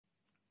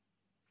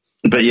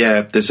But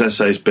yeah, this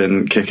essay's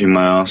been kicking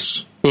my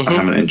ass. I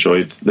haven't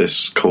enjoyed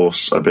this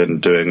course I've been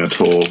doing at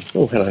all.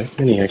 Oh, hello.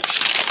 Mini eggs.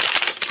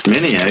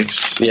 Mini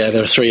eggs? Yeah,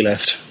 there are 3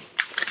 left.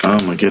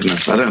 Oh my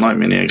goodness, I don't like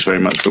mini eggs very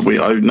much, but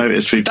I've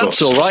noticed we've got...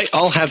 That's all right,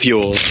 I'll have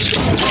yours.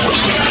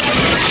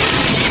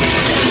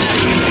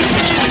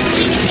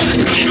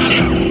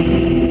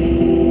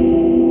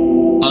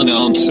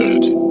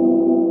 Unanswered.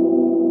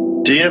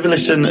 Do you ever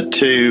listen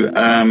to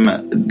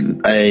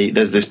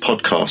there's this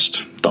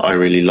podcast that I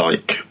really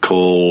like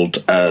called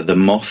The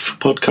Moth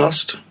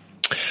Podcast?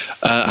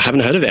 I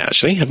haven't heard of it,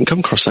 actually. Haven't come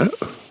across that.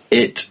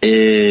 It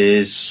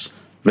is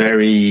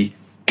very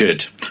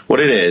good. What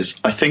it is,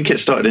 I think it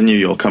started in New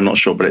York, I'm not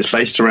sure, but it's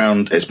based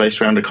around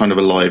a kind of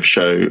a live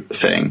show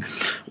thing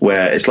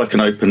where it's like an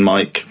open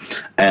mic,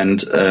 and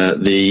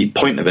the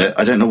point of it,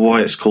 I don't know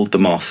why it's called The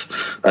Moth.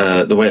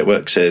 The way it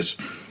works is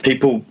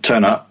people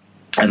turn up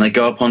and they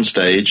go up on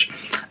stage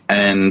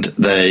and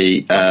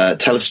they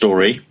tell a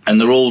story, and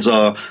the rules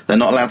are they're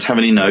not allowed to have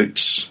any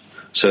notes,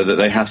 so that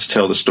they have to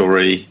tell the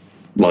story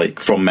like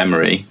from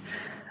memory.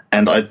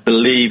 And I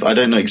believe, I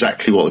don't know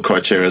exactly what the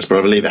criteria is, but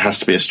I believe it has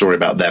to be a story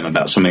about them,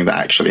 about something that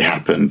actually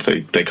happened.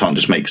 They can't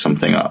just make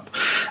something up.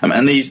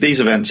 And these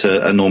events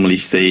are normally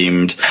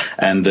themed,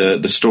 and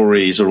the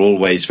stories are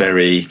always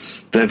they're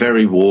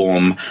very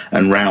warm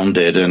and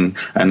rounded,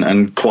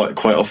 and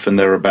quite often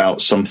they're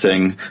about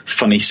something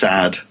funny,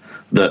 sad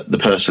that the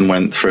person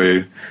went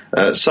through,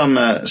 some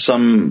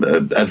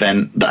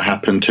event that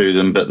happened to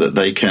them, but that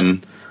they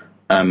can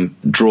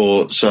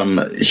draw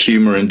some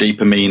humour and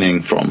deeper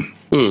meaning from.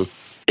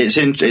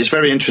 It's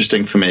very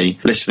interesting for me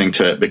listening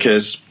to it,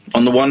 because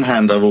on the one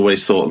hand I've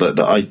always thought that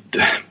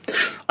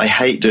I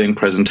hate doing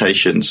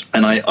presentations,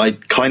 and I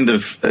kind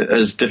of,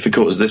 as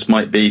difficult as this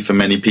might be for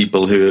many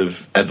people who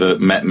have ever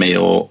met me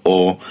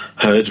or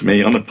heard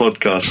me on a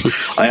podcast,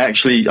 I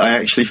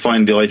actually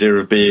find the idea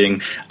of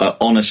being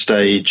on a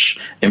stage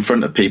in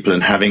front of people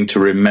and having to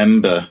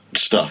remember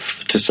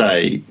stuff to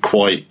say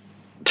quite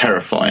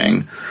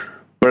terrifying.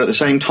 But at the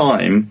same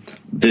time,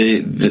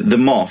 the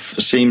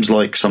Moth seems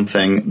like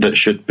something that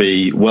should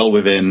be well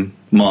within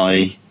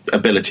my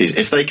abilities.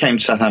 If they came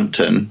to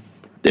Southampton,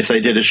 if they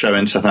did a show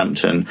in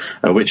Southampton,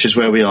 which is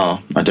where we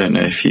are, I don't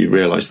know if you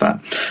realise that,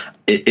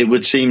 it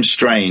would seem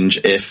strange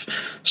if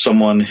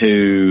someone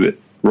who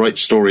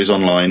writes stories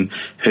online,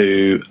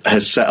 who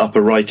has set up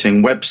a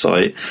writing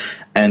website,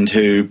 and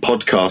who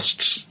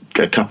podcasts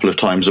a couple of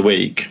times a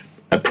week,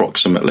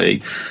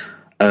 approximately,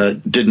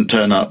 didn't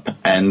turn up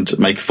and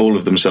make a fool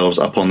of themselves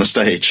up on the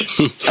stage.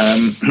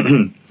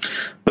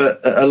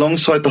 But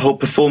alongside the whole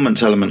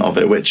performance element of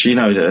it, which,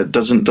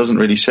 doesn't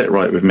really sit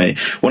right with me,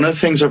 one of the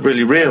things I've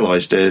really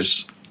realised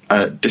is,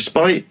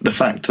 despite the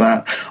fact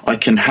that I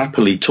can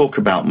happily talk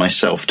about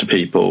myself to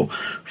people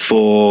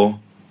for,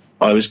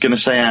 I was going to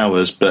say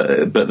hours,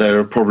 but there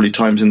are probably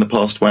times in the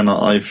past when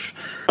I've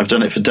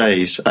done it for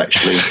days,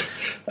 actually.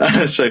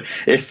 So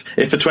if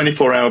a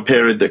 24-hour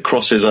period that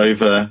crosses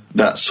over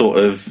that sort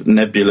of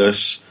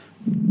nebulous,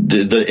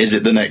 is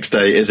it the next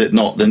day, is it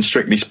not, then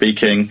strictly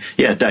speaking,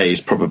 yeah, days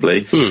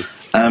probably.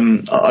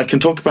 I can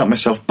talk about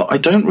myself, but I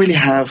don't really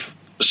have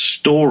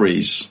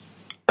stories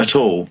at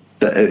all.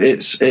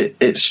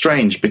 It's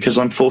strange, because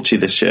I'm 40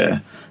 this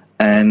year,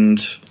 and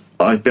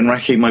I've been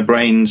racking my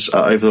brains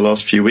over the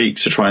last few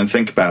weeks to try and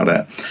think about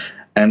it,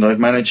 and I've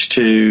managed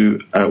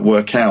to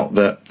work out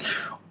that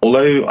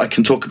although I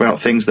can talk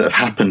about things that have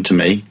happened to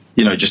me,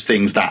 just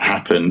things that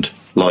happened,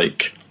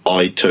 like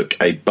I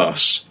took a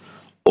bus,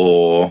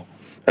 or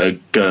a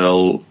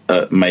girl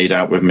made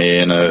out with me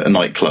in a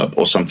nightclub,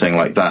 or something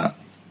like that,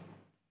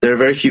 there are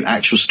very few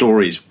actual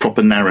stories,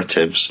 proper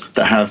narratives,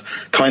 that have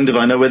kind of,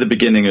 I know where the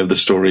beginning of the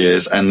story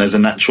is, and there's a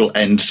natural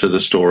end to the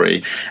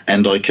story,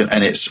 and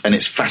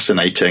it's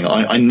fascinating.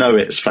 I know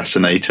it's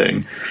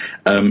fascinating.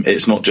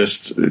 It's not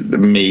just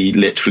me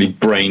literally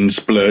brain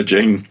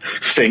splurging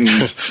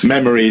things,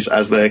 memories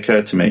as they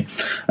occur to me.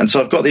 And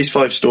so I've got these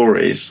 5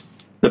 stories.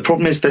 The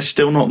problem is they're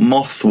still not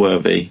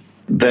Moth-worthy.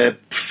 They're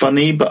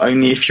funny, but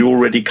only if you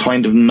already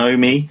kind of know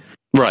me.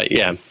 Right,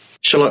 yeah.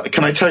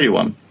 Can I tell you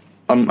one?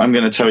 I'm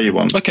going to tell you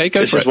one. Okay,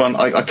 go for it. This is one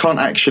I can't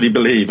actually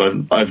believe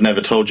I've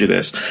never told you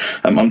this.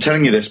 I'm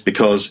telling you this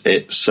because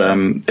it's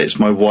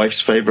my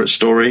wife's favourite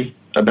story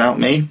about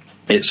me.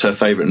 It's her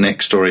favourite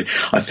Nick story.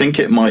 I think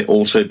it might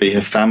also be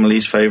her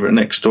family's favourite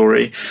Nick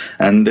story,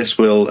 and this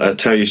will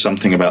tell you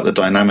something about the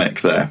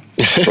dynamic there.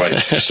 Right,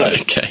 so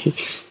okay.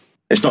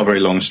 It's not a very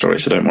long story,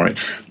 so don't worry.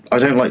 I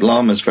don't like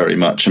llamas very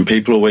much, and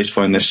people always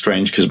find this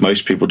strange because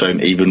most people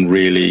can't even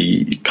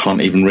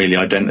really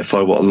identify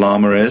what a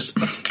llama is.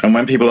 And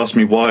when people ask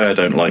me why I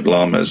don't like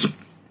llamas,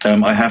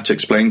 I have to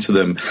explain to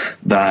them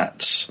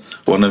that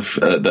one of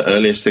the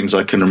earliest things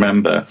I can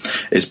remember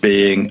is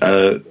being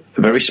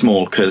very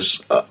small,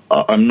 because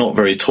I'm not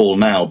very tall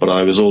now, but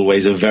I was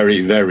always a very,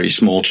 very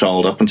small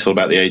child up until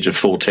about the age of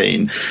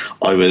 14.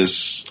 I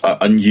was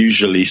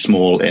unusually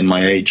small in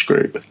my age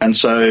group. And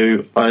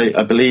so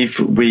I believe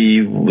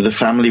the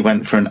family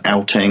went for an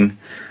outing,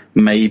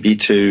 maybe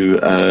to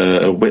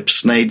a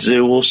Whipsnade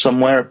Zoo or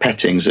somewhere, a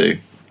petting zoo.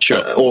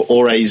 Sure.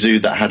 or a zoo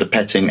that had a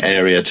petting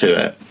area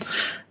to it.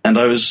 And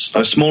I was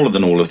smaller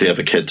than all of the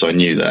other kids I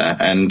knew there,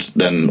 and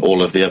then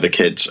all of the other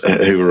kids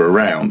who were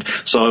around.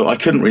 So I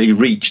couldn't really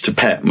reach to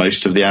pet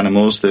most of the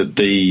animals.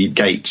 The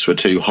gates were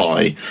too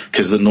high,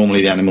 because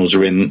normally the animals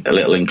are in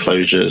little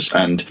enclosures,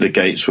 and the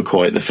gates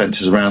were the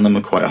fences around them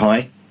are quite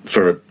high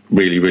for a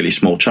really, really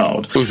small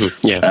child.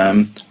 Mm-hmm,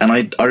 yeah.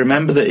 And I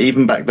remember that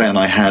even back then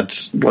I had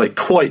like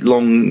quite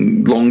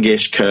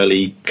longish,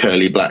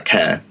 curly black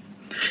hair.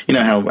 You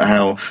know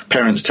how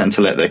parents tend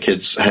to let their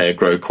kids' hair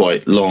grow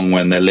quite long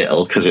when they're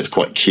little because it's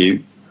quite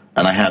cute.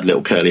 And I had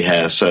little curly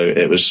hair, so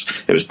it was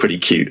pretty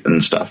cute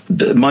and stuff.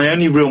 My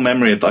only real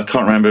memory of I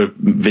can't remember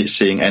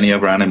seeing any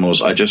other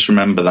animals. I just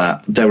remember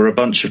that there were a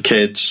bunch of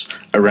kids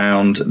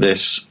around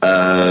this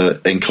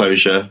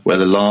enclosure where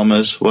the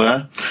llamas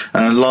were.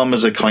 And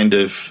llamas are kind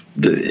of,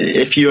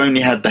 if you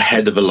only had the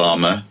head of a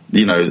llama,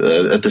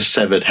 the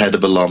severed head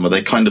of a llama,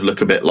 they kind of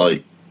look a bit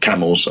like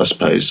camels, I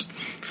suppose.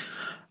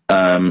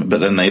 But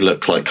then they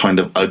look like kind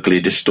of ugly,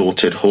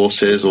 distorted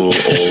horses or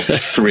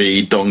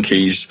 3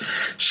 donkeys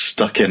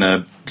stuck in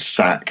a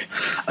sack.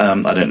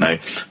 I don't know.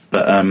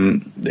 But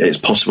it's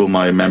possible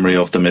my memory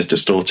of them is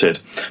distorted.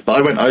 But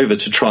I went over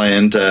to try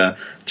and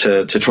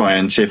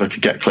see if I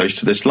could get close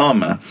to this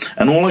llama.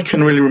 And all I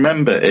can really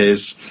remember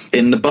is,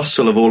 in the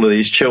bustle of all of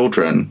these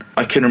children,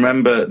 I can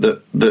remember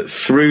that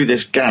through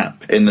this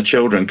gap in the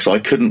children, because I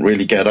couldn't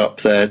really get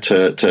up there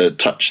to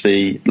touch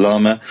the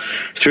llama,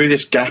 through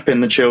this gap in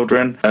the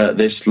children,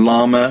 this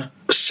llama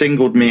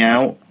singled me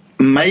out.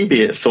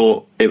 Maybe it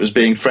thought it was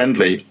being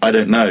friendly, I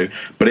don't know,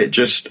 but it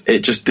just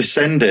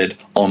descended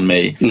on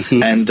me.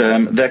 Mm-hmm. And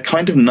they're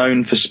kind of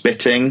known for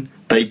spitting.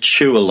 They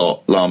chew a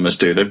lot, llamas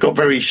do. They've got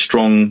very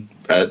strong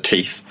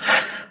teeth.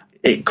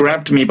 It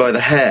grabbed me by the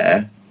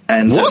hair,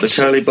 and the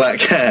curly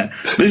black hair.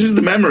 This is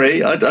the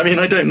memory. I mean,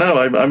 I don't know.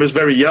 I was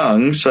very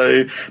young,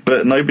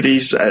 but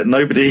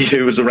nobody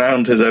who was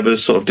around has ever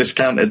sort of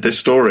discounted this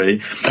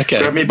story. Okay.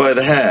 Grabbed me by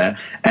the hair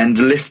and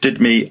lifted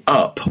me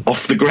up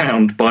off the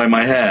ground by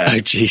my hair. Oh,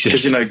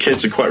 Jesus. Because,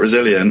 kids are quite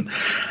resilient.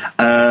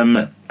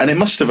 And it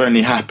must have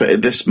only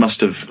happened. This must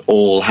have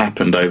all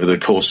happened over the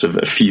course of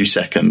a few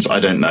seconds.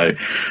 I don't know.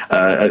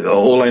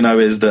 All I know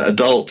is that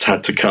adults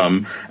had to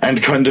come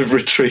and kind of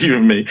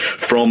retrieve me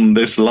from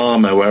this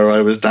llama where I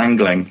was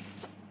dangling.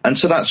 And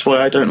so that's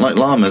why I don't like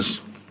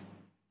llamas.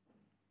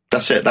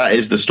 That's it. That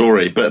is the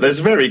story. But there's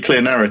a very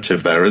clear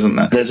narrative there, isn't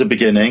there? There's a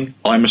beginning.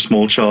 I'm a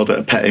small child at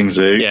a petting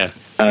zoo.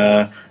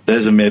 Yeah.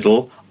 There's a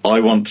middle. I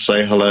want to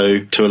say hello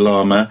to a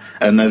llama,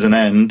 and there's an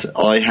end.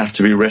 I have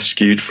to be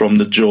rescued from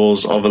the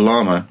jaws of a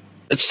llama.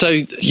 So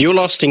your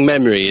lasting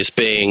memory is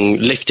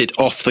being lifted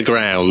off the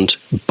ground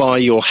by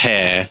your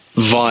hair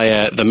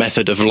via the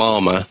method of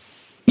llama.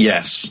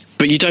 Yes.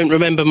 But you don't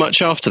remember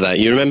much after that.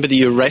 You remember that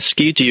you were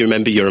rescued? Do you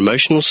remember your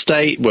emotional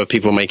state? Were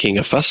people making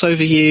a fuss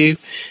over you?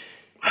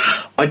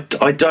 I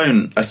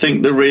don't. I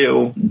think the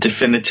real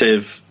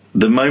definitive...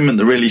 The moment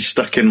that really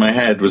stuck in my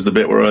head was the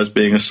bit where I was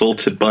being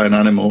assaulted by an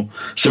animal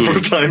several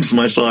times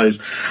my size.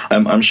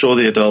 I'm sure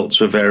the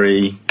adults were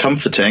very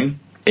comforting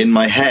in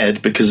my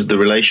head because of the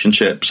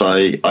relationships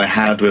I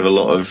had with a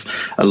lot of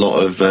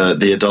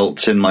the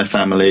adults in my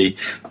family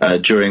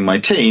during my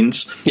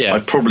teens. Yeah.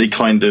 I've probably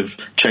kind of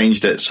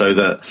changed it so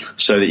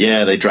that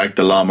yeah, they dragged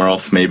the llama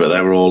off me, but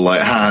they were all like,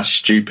 "Ha,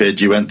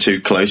 stupid! You went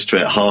too close to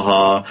it. Ha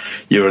ha!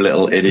 You're a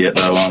little idiot,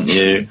 though, aren't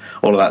you?"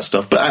 All of that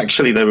stuff. But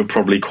actually, they were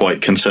probably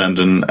quite concerned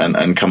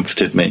and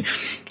comforted me.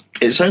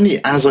 It's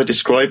only as I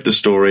described the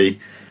story,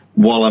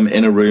 while I'm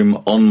in a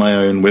room on my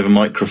own with a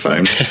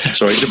microphone,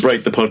 sorry to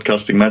break the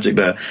podcasting magic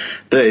there,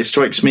 that it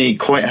strikes me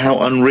quite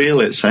how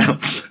unreal it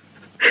sounds.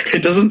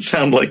 It doesn't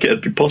sound like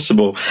it'd be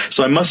possible.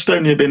 So I must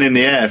only have been in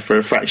the air for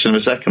a fraction of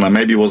a second. I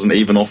maybe wasn't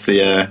even off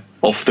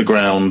the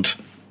ground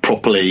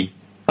properly.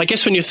 I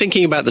guess when you're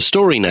thinking about the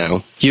story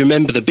now, you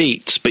remember the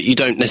beats, but you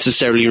don't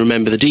necessarily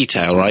remember the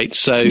detail, right?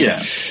 So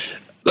yeah.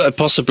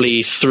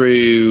 Possibly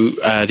through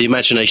the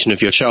imagination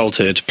of your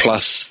childhood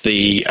plus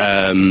the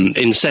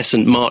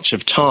incessant march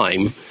of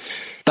time,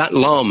 that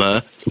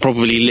llama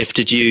probably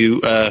lifted you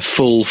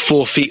full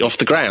 4 feet off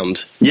the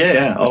ground.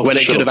 Yeah. Oh, when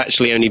it could have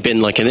actually only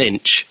been like an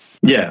inch.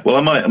 Yeah,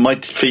 well,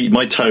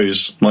 my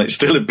toes might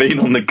still have been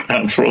on the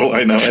ground for all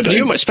I know.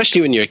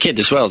 Especially when you're a kid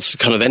as well. It's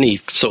kind of any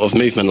sort of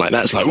movement like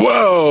that. It's like,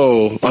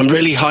 whoa, I'm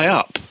really high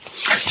up.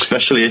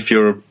 Especially if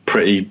you're a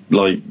pretty,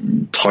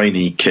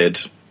 tiny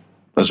kid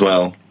as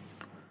well.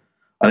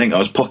 I think I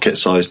was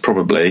pocket-sized,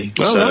 probably.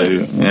 Oh, so,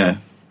 right. Yeah.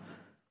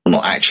 Well,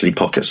 not actually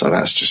pocket-sized,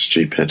 that's just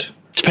stupid.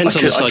 Depends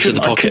on the size of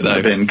the pocket,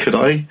 though. Could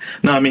I?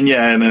 No, I mean,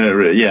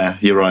 yeah,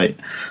 you're right.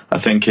 I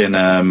think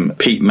in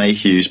Pete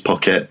Mayhew's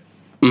pocket,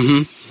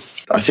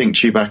 I think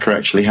Chewbacca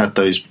actually had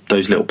those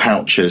little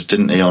pouches,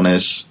 didn't he, on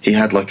his... He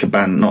had like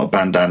not a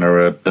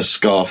bandana, a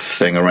scarf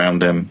thing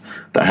around him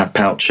that had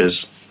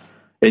pouches.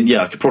 And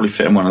yeah, I could probably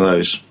fit in one of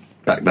those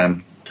back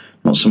then.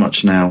 Not so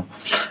much now.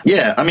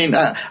 Yeah, I mean,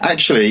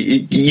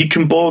 actually, you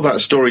can boil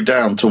that story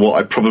down to what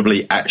I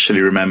probably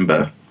actually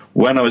remember.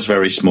 When I was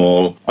very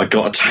small, I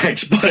got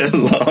attacked by a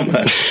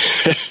llama.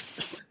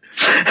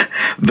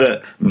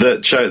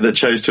 that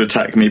chose to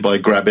attack me by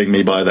grabbing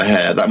me by the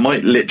hair. That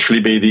might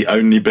literally be the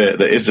only bit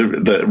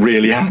that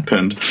really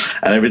happened,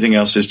 and everything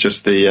else is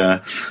just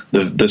the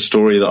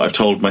story that I've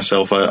told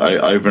myself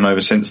over and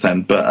over since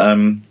then. But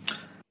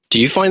do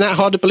you find that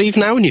hard to believe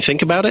now when you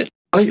think about it?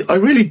 I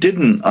really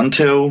didn't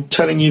until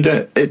telling you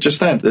that it just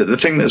then. The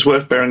thing that's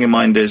worth bearing in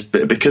mind is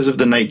because of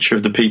the nature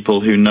of the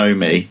people who know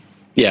me.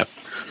 Yeah.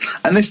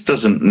 And this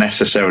doesn't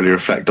necessarily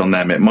reflect on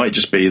them. It might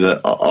just be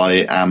that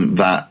I am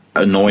that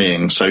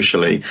annoying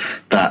socially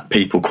that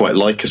people quite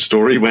like a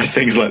story where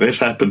things like this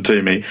happen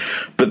to me.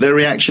 But their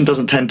reaction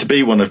doesn't tend to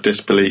be one of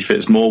disbelief.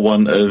 It's more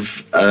one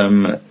of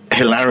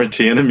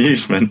hilarity and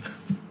amusement.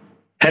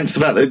 Hence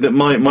the fact that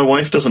my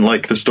wife doesn't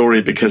like the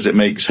story because it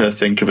makes her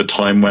think of a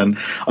time when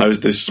I was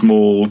this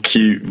small,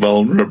 cute,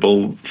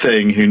 vulnerable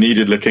thing who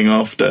needed looking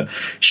after.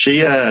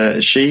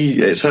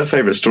 It's her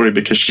favourite story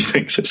because she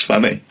thinks it's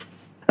funny.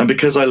 And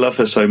because I love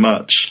her so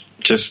much,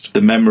 just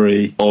the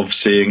memory of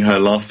seeing her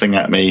laughing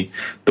at me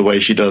the way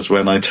she does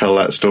when I tell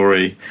that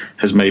story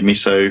has made me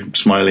so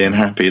smiley and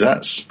happy.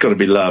 That's got to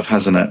be love,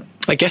 hasn't it?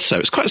 I guess so.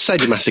 It's quite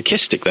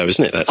sadomasochistic, though,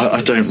 isn't it?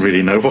 I don't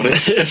really know what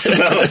it's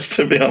about,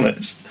 to be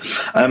honest.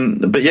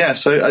 But yeah,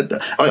 so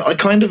I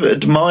kind of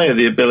admire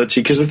the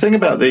ability, because the thing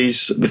about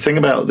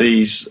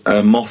these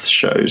moth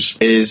shows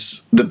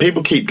is that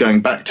people keep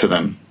going back to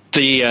them.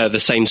 The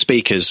same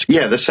speakers.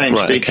 Yeah, the same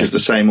speakers, okay. The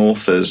same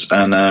authors,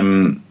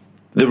 and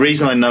the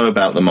reason I know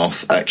about The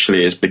Moth,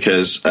 actually, is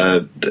because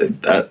at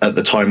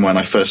the time when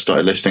I first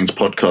started listening to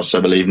podcasts,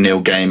 I believe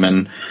Neil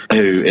Gaiman,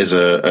 who is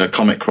a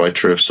comic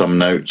writer of some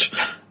note,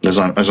 as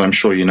I'm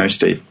sure you know,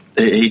 Steve,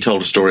 he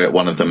told a story at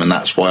one of them, and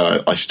that's why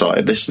I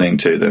started listening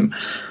to them.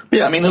 But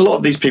yeah, I mean, a lot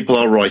of these people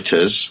are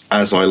writers,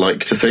 as I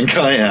like to think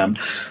I am,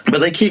 but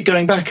they keep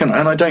going back, and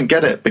I don't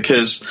get it,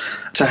 because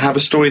to have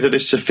a story that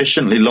is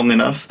sufficiently long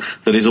enough,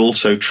 that is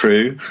also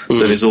true,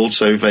 that is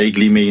also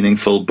vaguely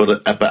meaningful,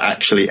 but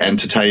actually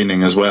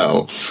entertaining as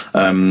well.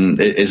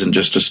 It isn't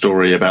just a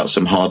story about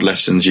some hard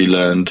lessons you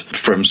learned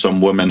from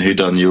some woman who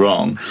done you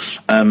wrong.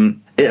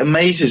 It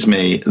amazes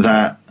me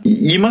that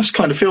you must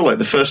kind of feel like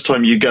the first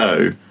time you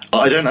go,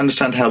 I don't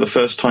understand how the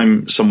first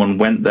time someone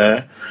went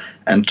there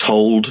and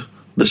told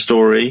the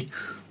story,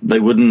 they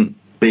wouldn't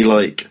be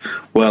like,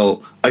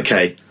 well,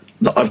 okay,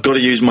 I've got to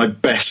use my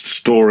best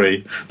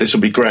story, this will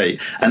be great.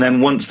 And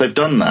then once they've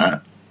done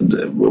that,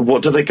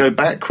 what do they go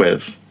back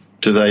with?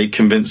 Do they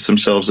convince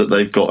themselves that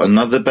they've got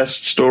another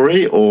best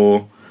story?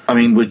 Or, I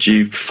mean, would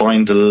you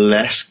find a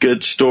less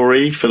good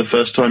story for the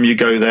first time you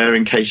go there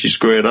in case you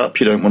screw it up?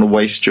 You don't want to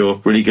waste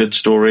your really good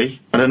story?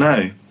 I don't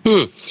know.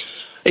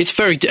 It's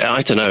very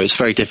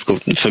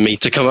difficult for me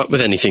to come up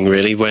with anything,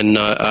 really, when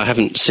I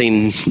haven't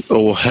seen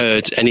or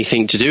heard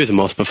anything to do with The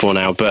Moth before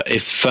now. But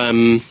if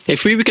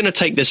we were going to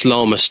take this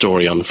llama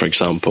story on, for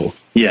example.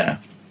 Yeah.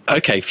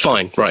 Okay,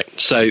 fine, right.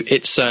 So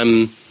it's a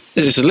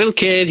little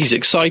kid, he's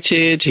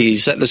excited,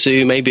 he's at the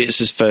zoo, maybe it's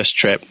his first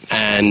trip,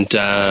 and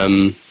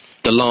the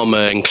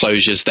llama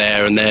enclosure's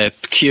there, and they're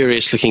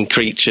curious-looking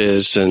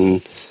creatures,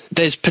 and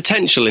there's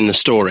potential in the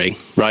story,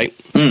 right?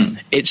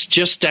 It's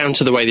just down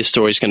to the way the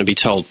story is going to be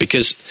told,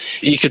 because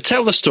you could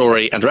tell the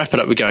story and wrap it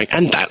up with going,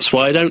 and that's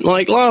why I don't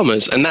like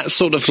llamas. And that's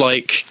sort of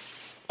like,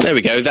 there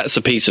we go, that's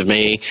a piece of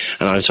me,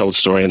 and I told a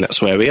story, and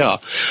that's where we are.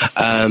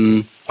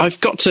 I've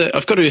got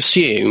to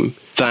assume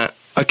that,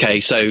 okay,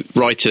 so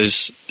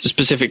writers,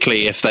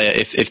 specifically if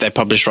they're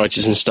published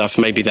writers and stuff,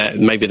 maybe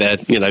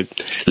they're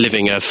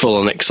living a full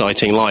and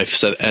exciting life,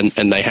 so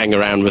and they hang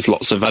around with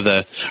lots of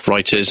other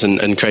writers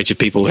and creative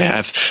people who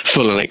have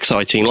full and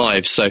exciting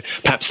lives, so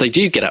perhaps they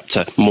do get up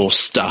to more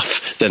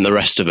stuff than the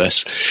rest of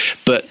us.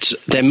 But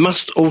there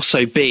must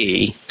also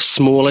be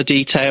smaller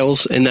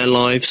details in their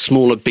lives,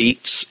 smaller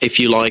beats, if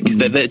you like,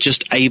 that they're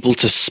just able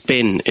to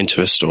spin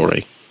into a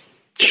story.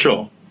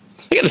 Sure.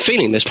 I get the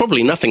feeling there's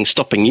probably nothing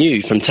stopping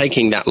you from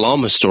taking that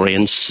llama story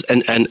and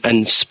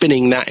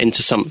spinning that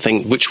into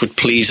something which would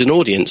please an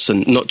audience,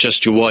 and not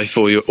just your wife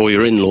or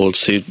your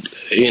in-laws who,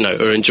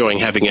 are enjoying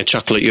having a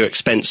chuckle at your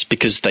expense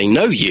because they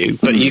know you.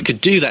 But you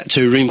could do that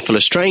to a room full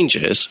of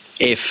strangers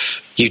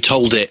if you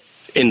told it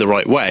in the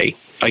right way.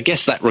 I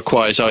guess that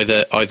requires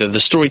either the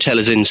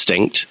storyteller's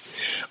instinct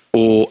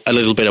or a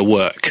little bit of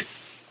work.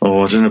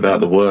 Oh, I don't know about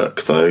the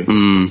work, though.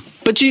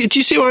 But do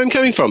you see where I'm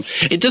coming from?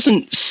 It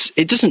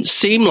doesn't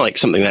seem like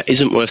something that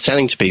isn't worth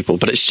telling to people,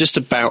 but it's just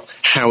about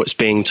how it's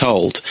being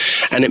told.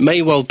 And it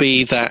may well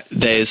be that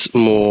there's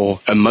more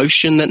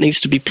emotion that needs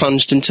to be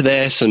plunged into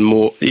this, and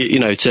more,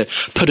 to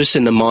put us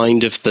in the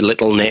mind of the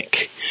little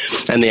Nick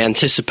and the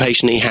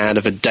anticipation he had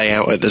of a day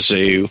out at the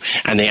zoo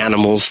and the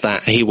animals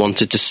that he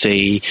wanted to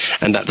see,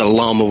 and that the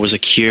llama was a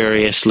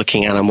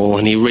curious-looking animal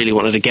and he really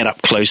wanted to get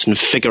up close and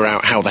figure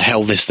out how the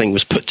hell this thing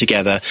was put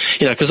together.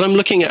 Because I'm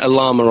looking at a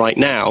llama right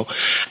now,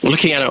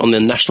 looking at it on the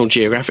National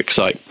Geographic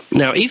site.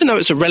 Now, even though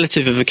it's a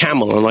relative of a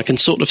camel, and I can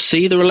sort of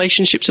see the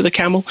relationship to the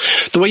camel,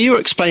 the way you were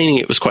explaining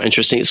it was quite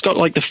interesting. It's got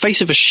like the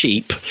face of a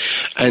sheep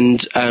and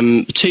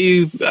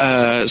two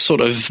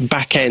sort of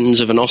back ends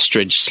of an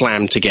ostrich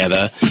slammed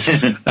together,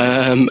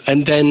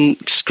 and then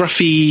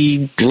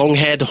scruffy,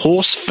 long-haired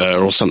horse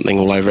fur or something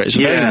all over it. It's a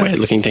very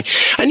weird-looking thing.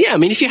 And yeah, I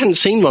mean, if you hadn't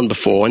seen one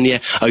before,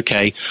 and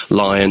okay,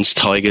 lions,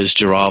 tigers,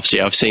 giraffes,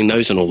 I've seen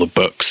those in all the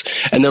books,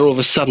 and then all of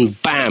a sudden,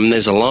 bam,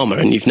 there's a llama,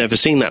 and you've never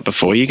seen that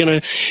before, you're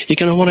gonna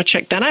want to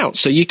check that out.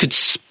 So you could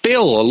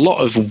spill a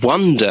lot of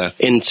wonder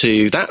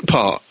into that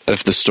part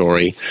of the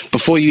story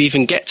before you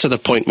even get to the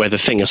point where the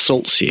thing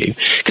assaults you,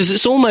 because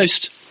it's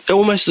almost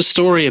a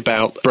story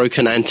about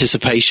broken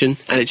anticipation,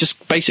 and it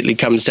just basically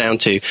comes down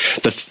to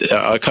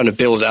I kind of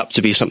build it up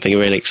to be something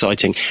really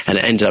exciting, and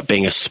it ended up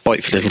being a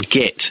spiteful little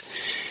git.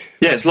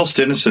 Yeah, it's lost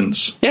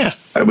innocence. Yeah,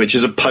 which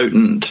is a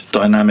potent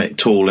dynamic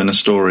tool in a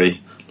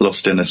story.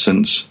 Lost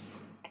innocence.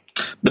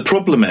 The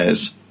problem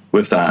is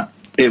with that,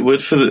 it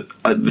would, for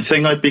the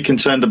thing I'd be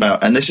concerned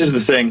about, and this is the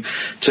thing,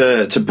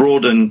 to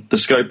broaden the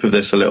scope of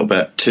this a little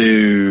bit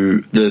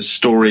to the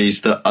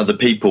stories that other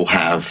people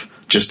have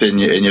just in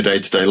your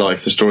day-to-day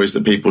life, the stories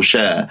that people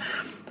share.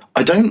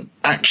 I don't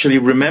actually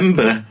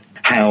remember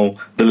how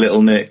the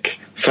little Nick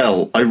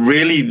felt.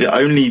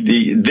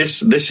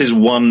 This is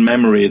one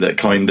memory that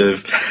kind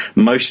of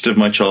most of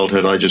my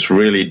childhood I just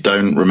really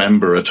don't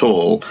remember at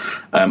all.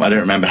 I don't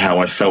remember how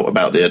I felt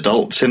about the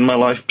adults in my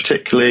life,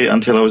 particularly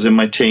until I was in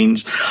my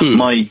teens.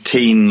 My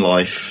teen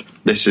life,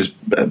 this is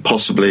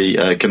possibly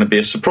going to be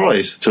a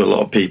surprise to a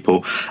lot of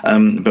people,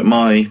 but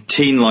my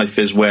teen life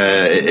is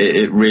where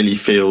it really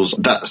feels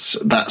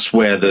that's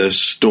where the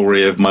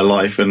story of my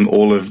life and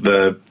all of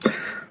the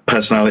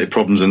personality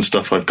problems and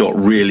stuff I've got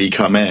really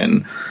come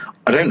in.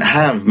 I don't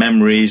have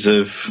memories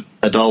of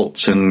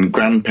adults and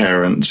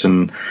grandparents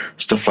and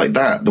stuff like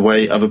that the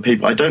way other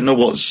people. I don't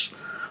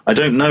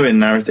know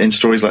in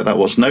stories like that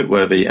what's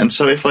noteworthy. And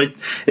so if I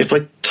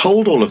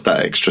told all of that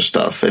extra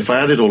stuff, if I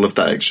added all of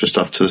that extra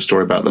stuff to the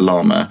story about the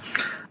llama,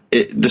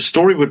 the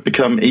story would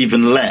become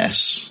even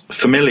less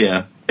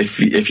familiar.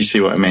 If you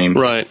see what I mean,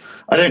 right?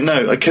 I don't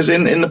know, because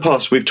in the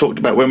past we've talked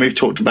about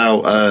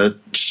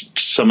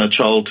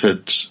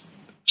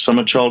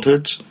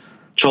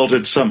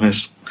childhood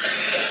summers.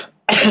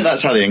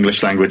 That's how the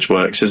English language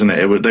works, isn't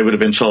it? They would have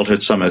been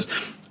childhood summers.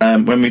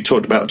 When we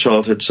talked about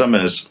childhood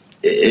summers,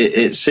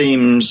 it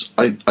seems,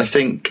 I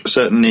think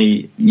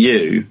certainly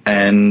you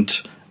and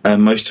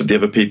most of the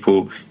other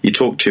people you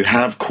talk to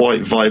have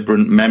quite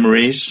vibrant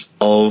memories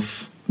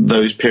of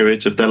those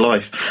periods of their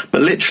life.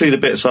 But literally the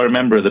bits I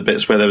remember are the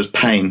bits where there was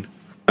pain,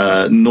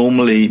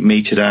 normally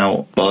meted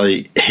out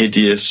by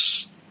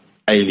hideous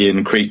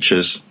alien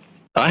creatures.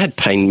 I had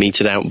pain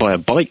meted out by a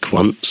bike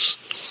once.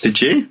 Did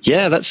you?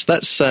 Yeah, that's.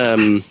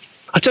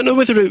 I don't know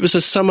whether it was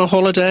a summer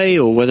holiday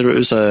or whether it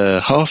was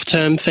a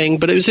half-term thing,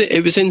 but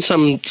it was in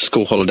some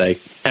school holiday,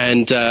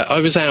 and I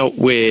was out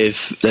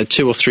with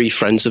 2 or 3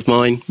 friends of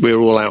mine. We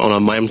were all out on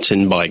our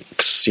mountain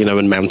bikes,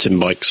 and mountain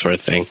bikes are a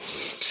thing.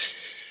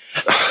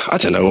 I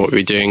don't know what we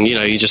were doing.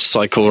 You just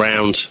cycle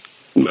around.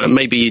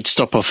 Maybe you'd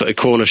stop off at a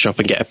corner shop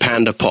and get a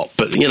Panda Pop,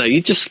 but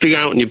you'd just be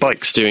out on your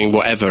bikes doing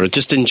whatever,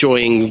 just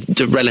enjoying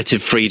the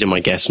relative freedom, I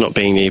guess, not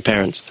being near your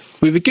parents.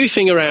 We were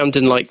goofing around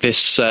in like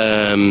this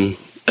a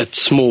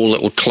small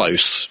little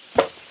close.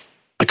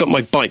 I got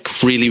my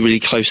bike really, really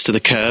close to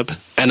the curb,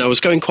 and I was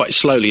going quite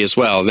slowly as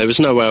well. There was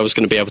no way I was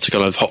going to be able to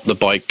kind of hop the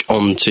bike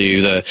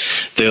onto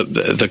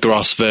the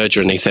grass verge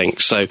or anything.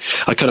 So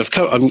I kind of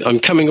I'm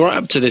coming right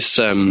up to this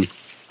curb,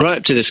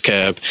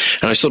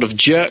 and I sort of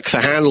jerk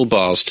the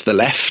handlebars to the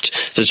left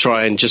to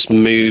try and just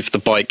move the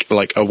bike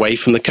like away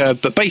from the curb.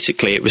 But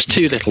basically, it was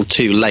too little,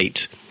 too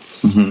late.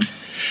 Mm-hmm.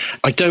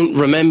 I don't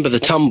remember the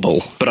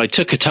tumble, but I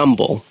took a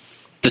tumble.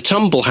 The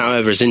tumble,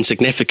 however, is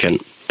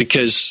insignificant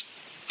because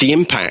the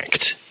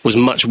impact was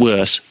much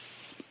worse.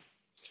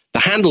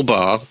 The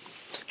handlebar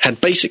had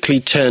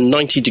basically turned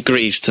 90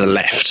 degrees to the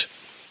left.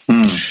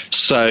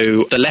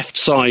 So the left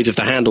side of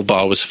the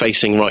handlebar was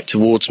facing right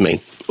towards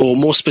me, or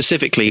more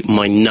specifically,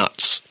 my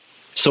nuts.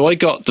 So I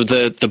got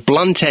the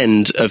blunt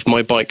end of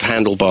my bike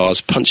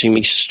handlebars punching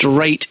me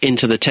straight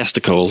into the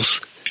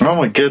testicles. Oh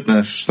my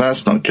goodness,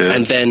 that's not good.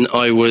 And then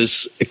I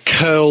was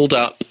curled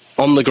up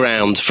on the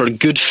ground for a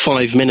good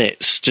 5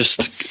 minutes,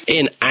 just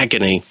in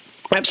agony.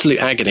 Absolute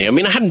agony. I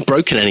mean, I hadn't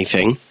broken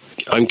anything.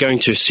 I'm going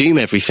to assume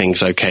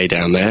everything's okay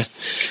down there.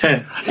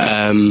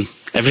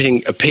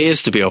 Everything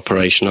appears to be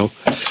operational.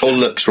 All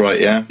looks right,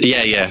 yeah?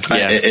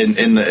 Yeah.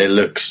 In that it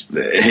looks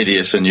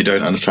hideous and you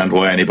don't understand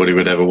why anybody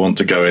would ever want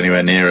to go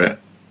anywhere near it.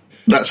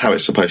 That's how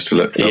it's supposed to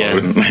look, though,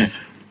 wouldn't it?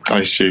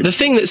 I assume. The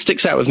thing that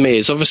sticks out with me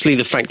is obviously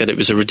the fact that it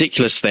was a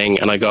ridiculous thing,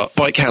 and I got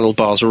bike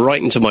handlebars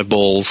right into my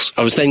balls.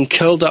 I was then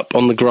curled up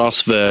on the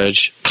grass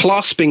verge,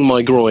 clasping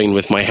my groin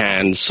with my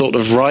hands, sort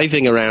of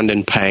writhing around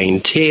in pain,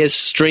 tears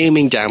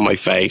streaming down my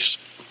face.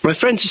 My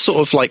friends are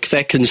sort of like,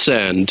 they're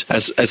concerned,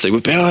 as they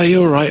would be, oh,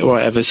 you're right, or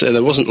whatever, so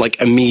there wasn't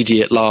like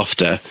immediate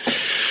laughter,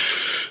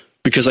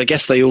 because I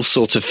guess they all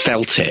sort of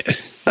felt it.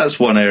 That's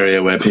one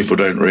area where people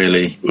don't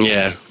really...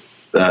 Yeah.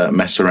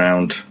 mess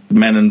around.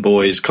 Men and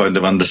boys kind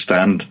of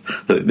understand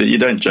that you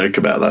don't joke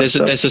about that.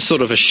 There's a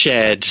sort of a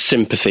shared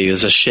sympathy.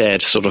 There's a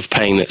shared sort of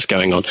pain that's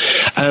going on.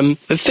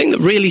 The thing that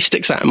really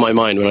sticks out in my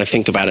mind when I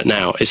think about it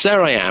now is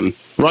there I am,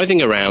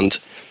 writhing around,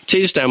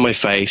 tears down my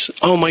face.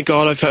 Oh my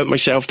God, I've hurt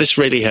myself. This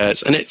really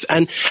hurts.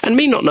 And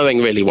me not knowing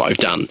really what I've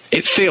done.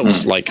 It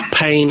feels like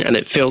pain, and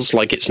it feels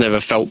like it's never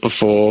felt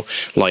before.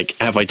 Like,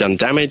 have I done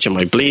damage? Am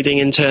I bleeding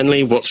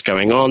internally? What's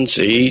going on?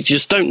 So you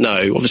just don't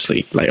know.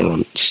 Obviously, later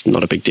on, it's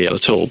not a big deal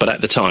at all. But at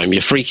the time,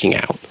 you're freaking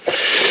out.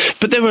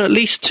 But there were at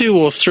least 2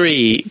 or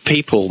 3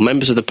 people,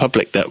 members of the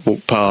public, that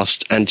walked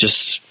past and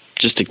just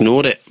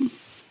ignored it.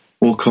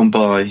 Walk on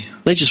by.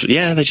 They just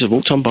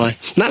walked on by.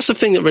 And that's the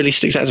thing that really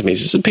sticks out to me,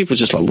 is that people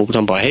just like walked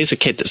on by. Here's a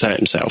kid that's hurt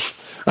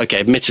himself. Okay,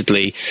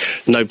 admittedly,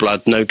 no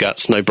blood, no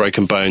guts, no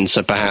broken bones,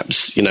 so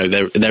perhaps,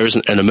 there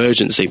isn't an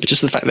emergency, but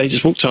just the fact they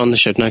just walked on, they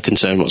showed no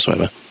concern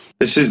whatsoever.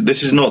 This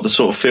is not the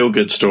sort of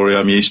feel-good story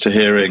I'm used to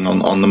hearing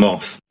on The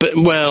Moth. But,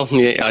 well,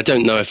 yeah, I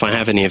don't know if I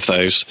have any of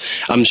those.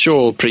 I'm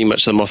sure pretty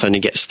much The Moth only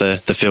gets the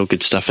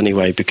feel-good stuff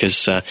anyway,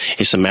 because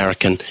it's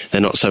American.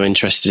 They're not so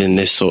interested in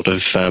this sort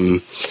of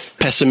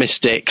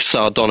pessimistic,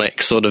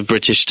 sardonic sort of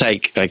British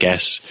take, I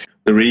guess.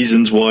 The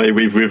reasons why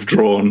we've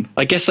withdrawn.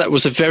 I guess that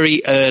was a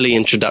very early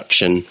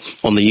introduction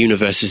on the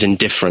universe's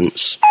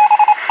indifference.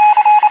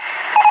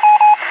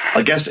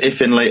 I guess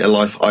if in later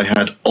life I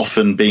had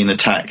often been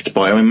attacked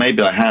by,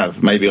 maybe I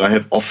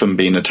have often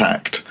been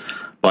attacked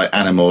by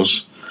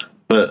animals,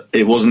 but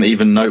it wasn't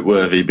even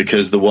noteworthy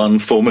because the one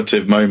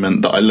formative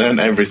moment that I learned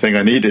everything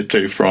I needed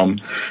to from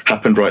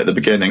happened right at the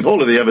beginning. All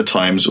of the other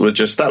times was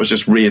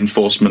just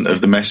reinforcement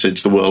of the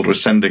message the world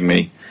was sending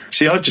me.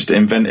 See, I've just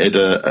invented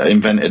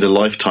a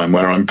lifetime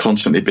where I'm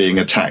constantly being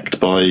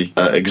attacked by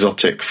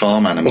exotic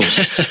farm animals.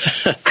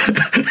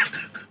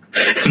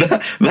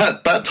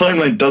 That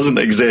timeline doesn't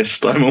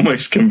exist. I'm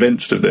almost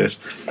convinced of this.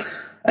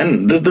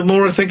 And the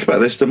more I think about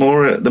this, the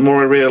more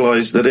I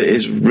realise that it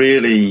is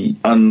really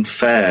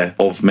unfair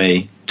of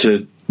me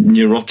to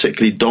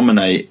neurotically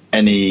dominate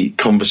any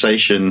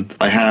conversation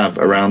I have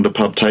around a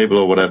pub table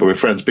or whatever with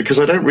friends, because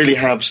I don't really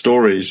have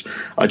stories.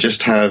 I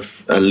just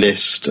have a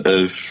list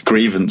of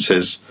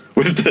grievances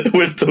with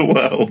the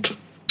world.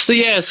 So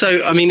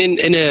I mean,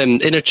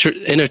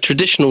 in a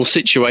traditional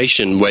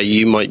situation where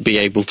you might be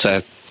able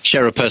to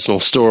share a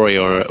personal story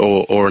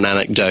or an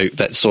anecdote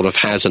that sort of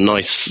has a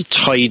nice,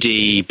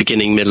 tidy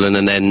beginning, middle, and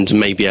an end,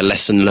 maybe a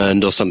lesson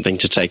learned or something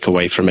to take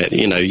away from it.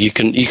 You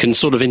can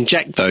sort of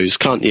inject those,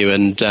 can't you?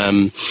 And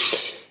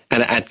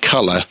add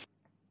colour.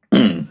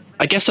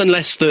 I guess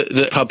unless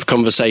the pub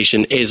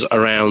conversation is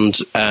around,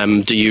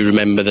 do you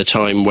remember the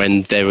time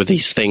when there were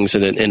these things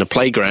in a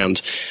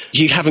playground?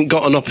 You haven't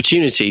got an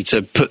opportunity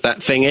to put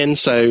that thing in,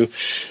 so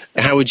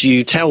how would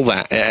you tell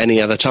that at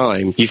any other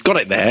time? You've got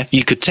it there,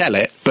 you could tell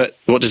it, but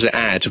what does it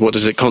add? What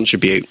does it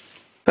contribute?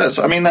 That's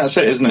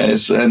it, isn't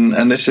it?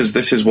 And this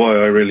is why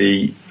I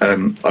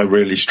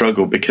really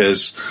struggle,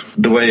 because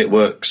the way it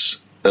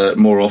works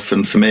more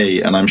often for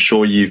me, and I'm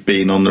sure you've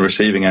been on the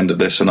receiving end of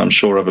this, and I'm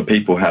sure other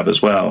people have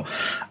as well,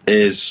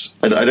 is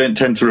I don't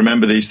tend to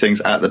remember these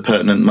things at the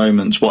pertinent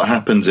moments. What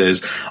happens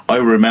is I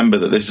remember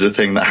that this is a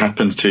thing that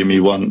happened to me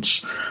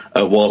once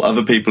while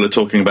other people are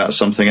talking about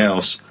something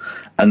else,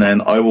 and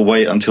then I will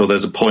wait until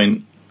there's a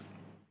point,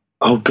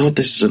 oh God,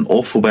 this is an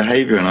awful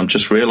behaviour, and I'm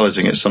just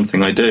realising it's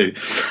something I do.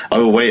 I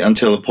will wait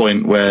until a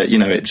point where,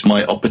 it's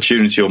my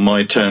opportunity or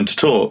my turn to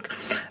talk.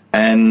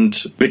 And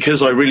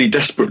because I really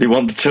desperately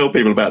want to tell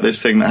people about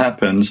this thing that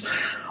happens,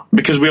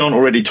 because we aren't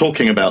already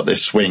talking about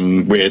this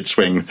weird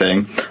swing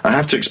thing, I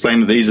have to explain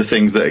that these are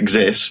things that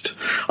exist.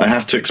 I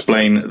have to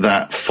explain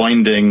that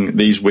finding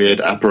these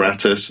weird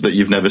apparatus that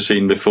you've never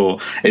seen before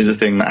is a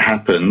thing that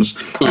happens.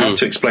 I have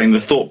to explain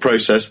the thought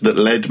process that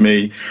led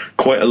me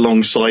quite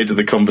alongside of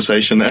the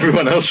conversation that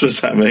everyone else was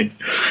having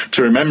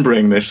to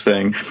remembering this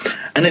thing.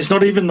 And it's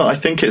not even that I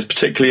think it's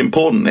particularly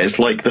important. It's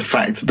like the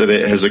fact that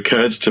it has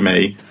occurred to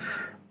me.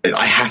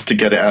 I have to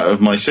get it out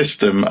of my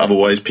system,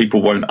 otherwise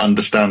people won't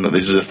understand that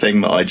this is a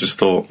thing that I just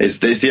thought is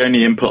the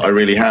only input I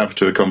really have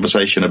to a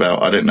conversation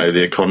about, I don't know,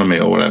 the economy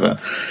or whatever,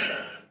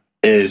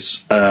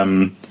 is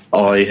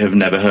I have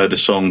never heard a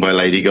song by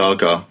Lady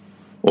Gaga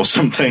or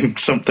something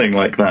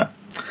like that.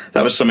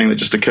 That was something that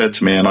just occurred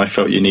to me and I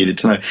felt you needed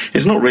to know.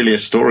 It's not really a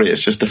story,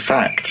 it's just a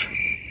fact.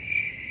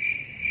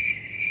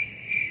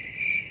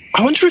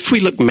 I wonder if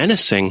we look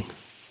menacing.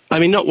 I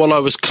mean, not while I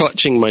was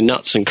clutching my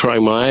nuts and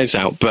crying my eyes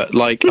out, but,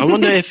 I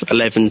wonder if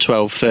 11,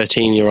 12,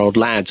 13-year-old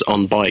lads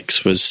on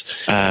bikes was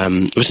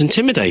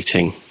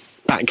intimidating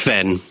back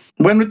then.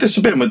 When would this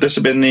have been? Would this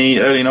have been the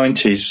early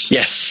 90s?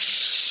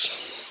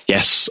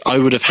 Yes. I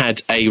would have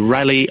had a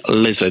Rally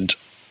Lizard.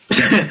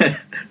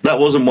 That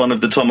wasn't one of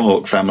the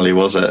Tomahawk family,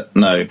 was it?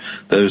 No.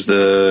 There was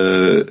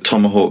the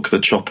Tomahawk, the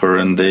Chopper,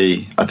 and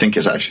I think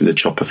it's actually the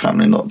Chopper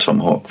family, not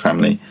Tomahawk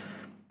family.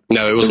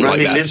 No, it wasn't like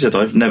that. The Rally Lizard,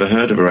 I've never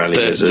heard of a Rally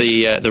Lizard.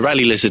 The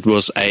Rally Lizard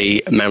was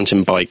a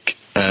mountain bike,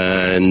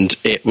 and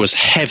it was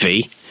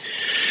heavy.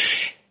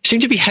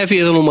 seemed to be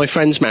heavier than all my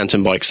friends'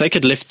 mountain bikes. They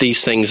could lift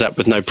these things up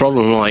with no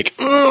problem. I'm like,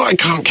 oh, I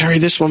can't carry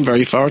this one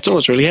very far at all.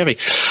 It's really heavy.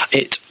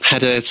 It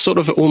had a sort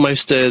of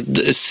almost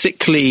a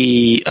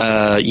sickly,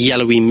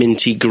 yellowy,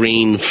 minty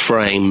green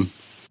frame.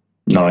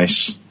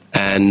 Nice.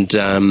 And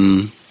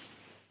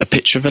a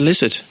picture of a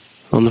lizard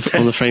on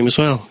the frame as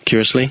well,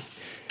 curiously.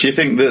 Do you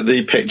think that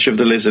the picture of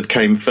the lizard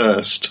came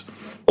first?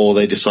 Or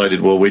they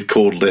decided, well, we've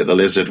called it the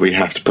lizard, we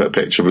have to put a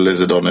picture of a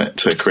lizard on it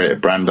to create a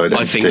brand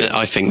identity?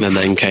 I think the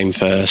name came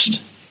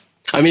first.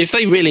 I mean, if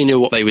they really knew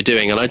what they were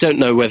doing, and I don't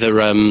know whether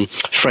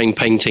frame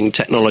painting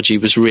technology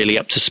was really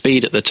up to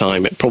speed at the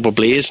time, it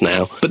probably is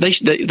now, but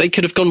they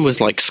could have gone with,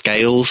 like,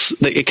 scales.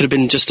 It could have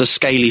been just a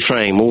scaly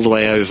frame all the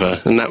way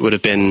over, and that would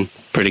have been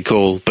pretty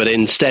cool. But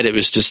instead it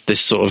was just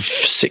this sort of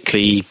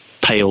sickly,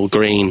 pale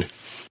green.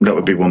 That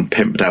would be one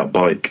pimped out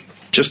bike.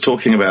 Just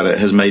talking about it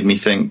has made me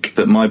think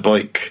that my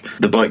bike,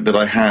 the bike that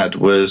I had,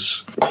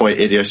 was quite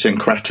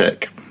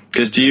idiosyncratic.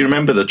 Because do you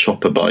remember the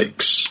chopper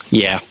bikes?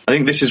 Yeah. I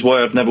think this is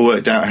why I've never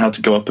worked out how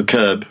to go up a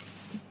curb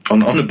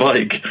on a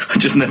bike. I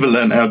just never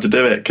learned how to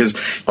do it, because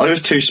I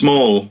was too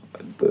small,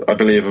 I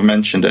believe I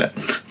mentioned it,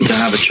 to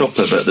have a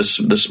chopper, but the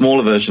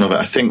smaller version of it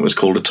I think was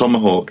called a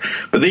Tomahawk.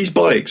 But these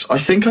bikes, I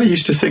think I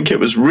used to think it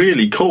was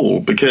really cool,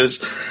 because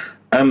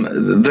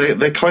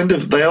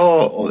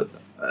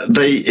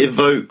they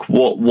evoke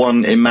what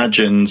one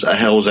imagines a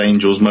Hells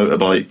Angels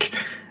motorbike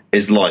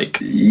is like.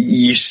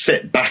 You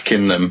sit back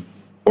in them,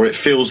 or it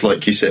feels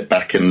like you sit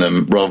back in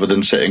them rather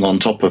than sitting on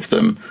top of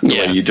them the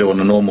way you do on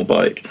a normal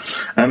bike.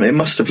 It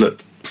must have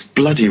looked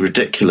bloody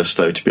ridiculous,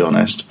 though, to be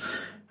honest.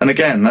 And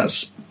again,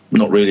 that's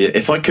not really...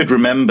 If I could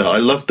remember, I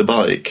loved the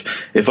bike.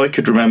 If I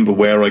could remember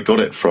where I got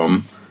it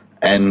from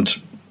and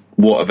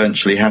what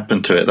eventually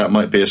happened to it, that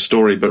might be a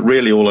story. But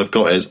really all I've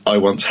got is, I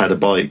once had a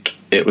bike.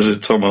 It was a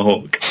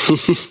Tomahawk.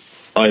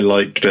 I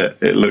liked it.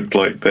 It looked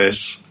like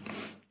this.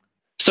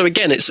 So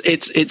again,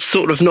 it's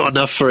sort of not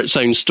enough for its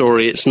own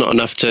story. It's not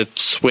enough to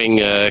swing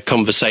a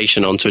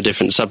conversation onto a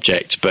different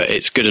subject, but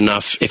it's good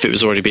enough if it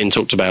was already being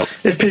talked about.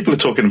 If people are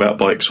talking about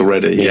bikes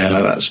already, yeah,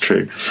 no, that's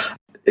true.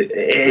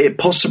 It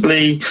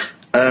possibly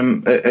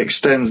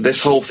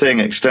this whole thing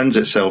extends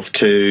itself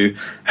to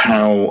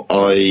how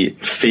I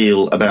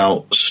feel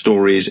about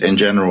stories in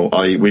general.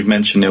 We've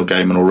mentioned Neil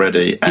Gaiman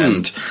already,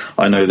 and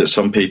I know that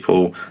some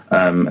people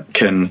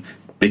can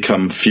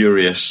become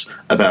furious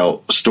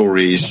about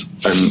stories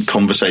and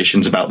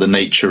conversations about the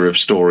nature of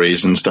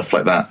stories and stuff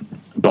like that.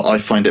 But I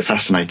find it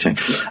fascinating.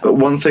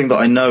 One thing that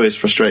I know is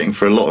frustrating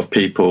for a lot of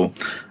people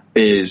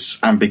is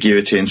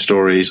ambiguity in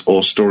stories,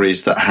 or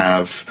stories that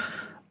have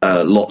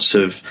lots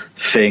of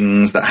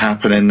things that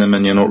happen in them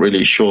and you're not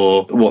really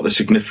sure what the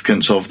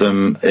significance of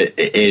them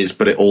is,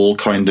 but it all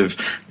kind of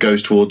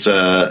goes towards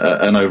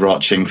an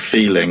overarching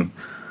feeling.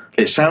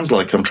 It sounds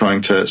like I'm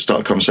trying to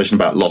start a conversation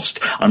about Lost.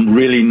 I'm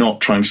really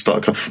not trying to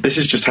start this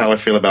is just how I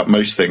feel about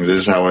most things. This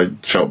is how I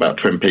felt about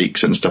Twin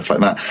Peaks and stuff like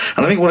that.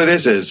 And I think what it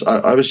is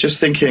I was just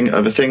thinking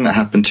of a thing that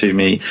happened to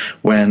me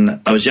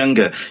when I was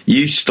younger.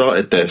 You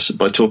started this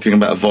by talking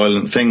about a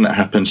violent thing that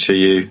happened to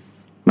you.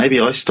 Maybe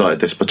I started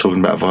this by talking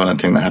about a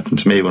violent thing that happened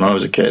to me when I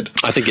was a kid.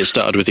 I think it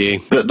started with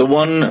you. But the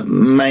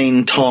one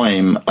main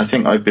time, I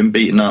think I've been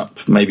beaten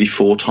up maybe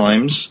 4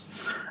 times.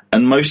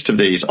 And most of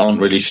these aren't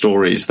really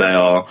stories. They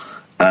are...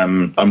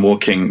 I'm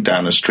walking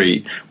down a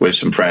street with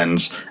some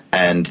friends,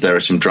 and there are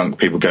some drunk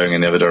people going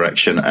in the other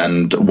direction,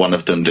 and one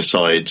of them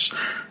decides,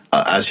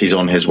 as he's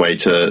on his way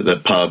to the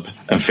pub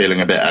and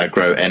feeling a bit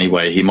aggro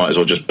anyway, he might as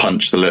well just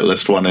punch the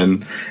littlest one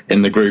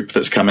in the group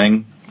that's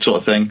coming, sort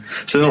of thing.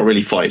 So they're not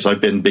really fights.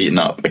 I've been beaten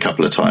up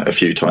a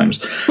few times.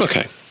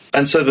 Okay.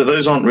 And so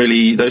those aren't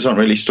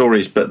really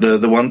stories, but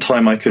the one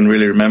time I can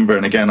really remember,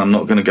 and again, I'm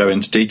not going to go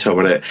into detail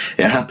with it,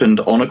 it happened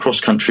on a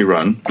cross-country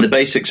run. The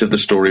basics of the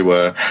story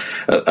were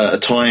a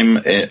time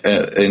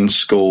in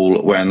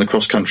school when the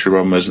cross-country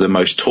run was the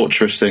most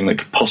torturous thing that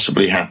could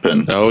possibly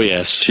happen. Oh,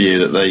 yes. To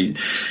you,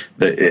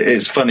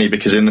 it's funny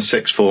because in the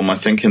sixth form, I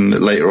think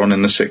later on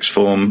in the sixth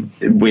form,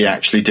 we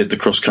actually did the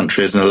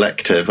cross-country as an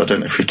elective. I don't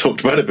know if we've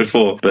talked about it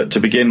before, but to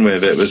begin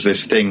with, it was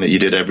this thing that you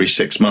did every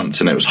 6 months,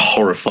 and it was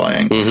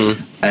horrifying.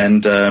 Mm-hmm.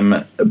 And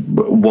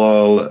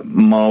while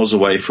miles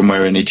away from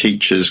where any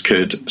teachers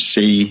could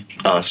see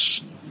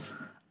us,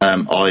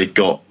 I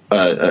got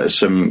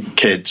some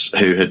kids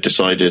who had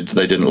decided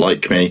they didn't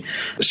like me,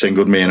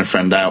 singled me and a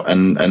friend out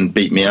and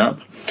beat me up.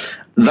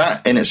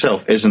 That in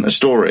itself isn't a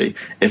story.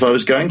 If I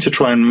was going to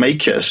try and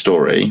make it a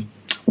story,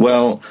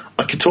 well,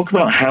 I could talk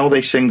about how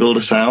they singled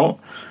us out.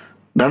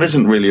 That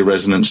isn't really a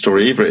resonant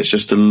story either. It's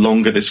just a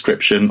longer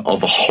description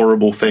of a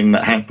horrible thing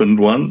that happened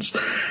once.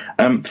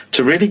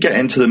 To really get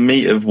into the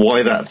meat of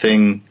why that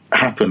thing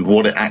happened,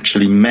 what it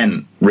actually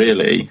meant,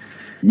 really,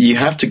 you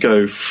have to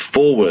go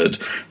forward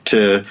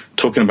to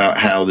talking about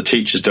how the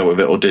teachers dealt with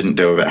it or didn't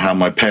deal with it, how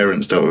my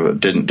parents dealt with it,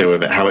 didn't deal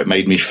with it, how it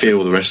made me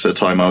feel the rest of the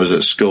time I was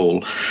at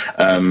school,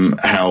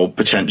 how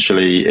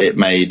potentially it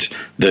made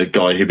the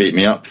guy who beat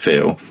me up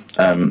feel.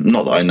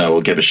 Not that I know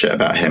or give a shit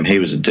about him. He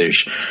was a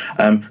douche.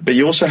 But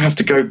you also have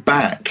to go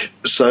back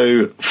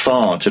so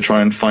far to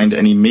try and find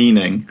any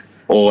meaning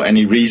or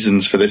any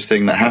reasons for this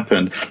thing that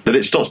happened, that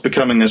it stops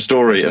becoming a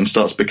story and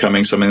starts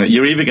becoming something that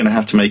you're either going to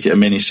have to make it a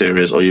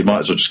mini-series, or you might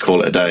as well just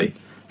call it a day,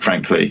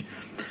 frankly.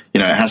 You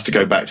know, it has to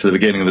go back to the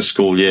beginning of the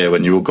school year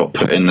when you all got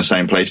put in the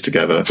same place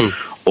together,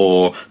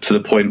 or to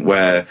the point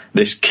where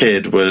this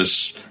kid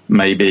was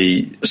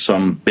maybe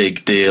some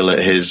big deal at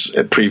his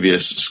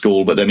previous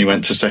school, but then he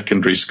went to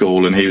secondary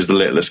school and he was the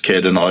littlest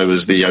kid and I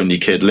was the only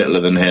kid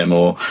littler than him,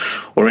 or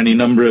any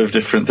number of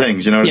different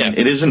things. You know, Yeah.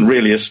 it isn't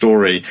really a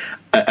story,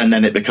 and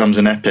then it becomes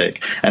an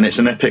epic, and it's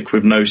an epic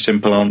with no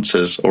simple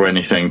answers or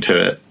anything to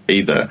it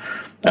either.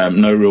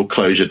 No real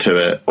closure to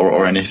it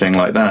or anything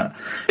like that.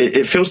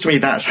 It feels to me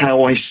that's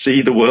how I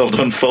see the world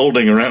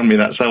unfolding around me.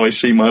 That's how I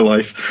see my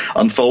life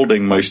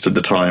unfolding most of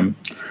the time.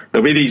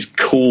 There'll be these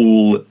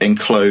cool,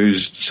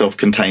 enclosed,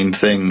 self-contained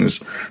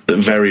things that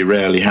very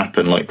rarely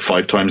happen, like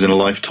 5 times in a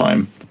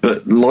lifetime.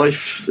 But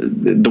life,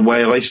 the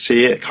way I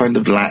see it, kind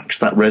of lacks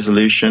that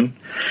resolution.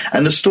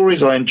 And the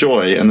stories I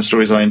enjoy, and the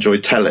stories I enjoy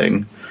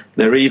telling,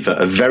 they're either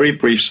a very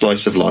brief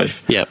slice of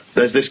life. Yep.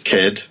 There's this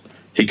kid,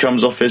 he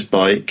comes off his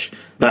bike,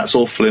 that's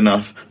awful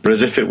enough, but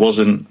as if it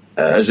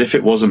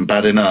wasn't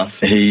bad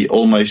enough, he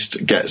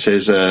almost gets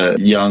his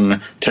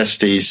young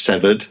testes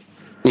severed.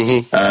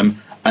 Mm-hmm.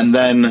 And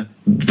then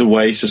the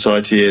way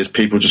society is,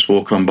 people just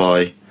walk on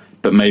by,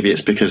 but maybe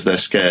it's because they're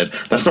scared.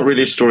 That's not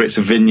really a story, it's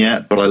a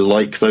vignette, but I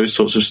like those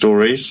sorts of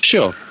stories.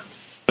 Sure.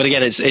 But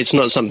again, it's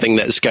not something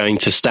that's going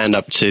to stand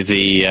up to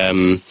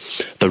the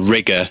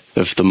rigour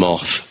of The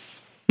Moth.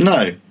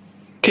 No.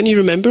 Can you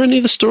remember any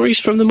of the stories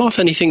from The Moth?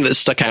 Anything that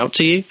stuck out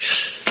to you?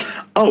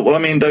 Oh, well, I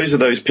mean, those are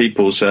those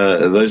people's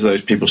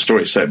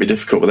stories, so it'd be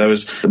difficult. But there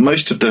was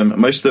most of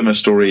them are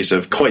stories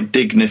of quite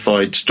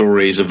dignified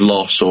stories of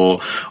loss or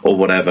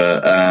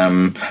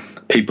whatever.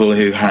 People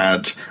who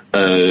had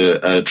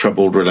a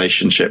troubled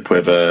relationship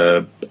with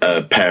a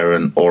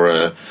parent or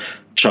a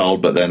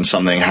child, but then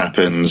something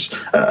happens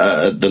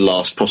at the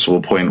last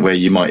possible point where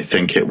you might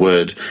think it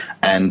would.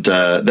 And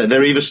there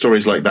are either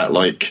stories like that,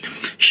 like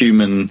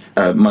human,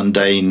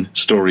 mundane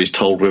stories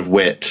told with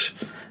wit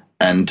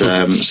and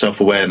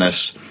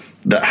self-awareness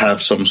that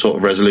have some sort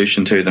of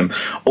resolution to them.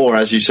 Or,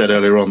 as you said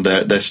earlier on,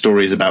 they're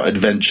stories about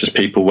adventures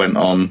people went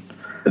on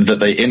that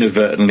they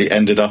inadvertently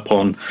ended up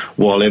on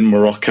while in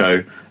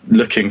Morocco,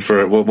 looking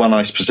for one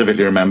I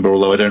specifically remember,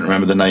 although I don't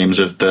remember the names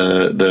of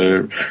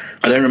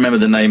I don't remember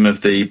the name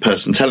of the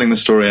person telling the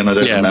story, and I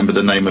don't remember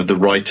the name of the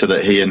writer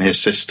that he and his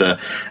sister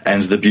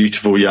and the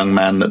beautiful young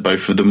man that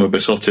both of them were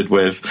besotted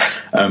with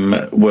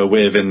were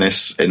with in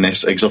this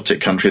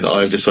exotic country that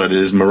I've decided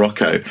is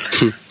Morocco.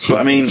 But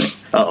I mean,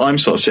 I'm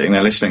sort of sitting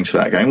there listening to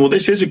that going, well,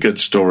 this is a good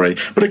story,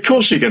 but of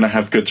course you're going to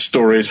have good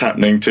stories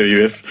happening to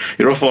you if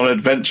you're off on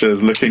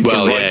adventures looking for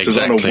writers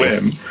on a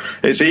whim.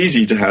 It's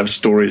easy to have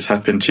stories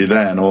happen to you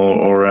then,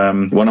 or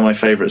one of my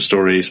favourite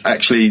stories,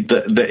 actually,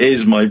 that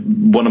is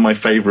one of my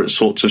favourite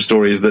sorts of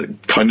stories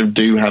that kind of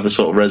do have a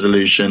sort of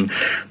resolution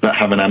but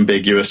have an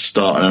ambiguous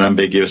start and an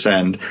ambiguous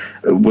end,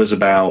 was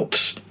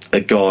about a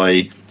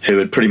guy who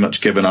had pretty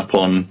much given up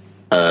on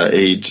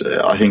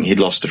I think he'd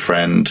lost a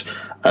friend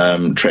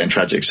in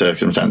tragic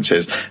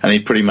circumstances, and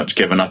he'd pretty much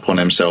given up on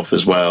himself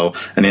as well,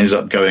 and he ended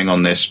up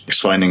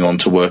signing on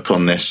to work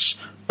on this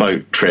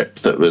boat trip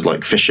that was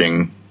like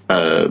fishing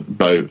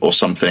boat or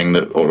something,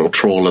 or a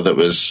trawler that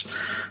was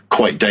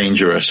quite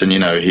dangerous, and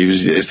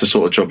it's the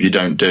sort of job you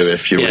don't do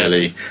if you're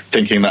really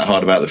thinking that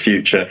hard about the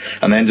future.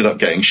 And they ended up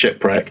getting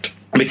shipwrecked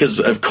because,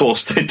 of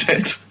course, they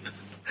did.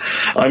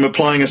 I'm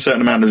applying a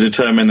certain amount of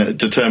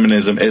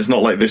determinism. It's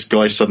not like this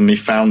guy suddenly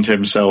found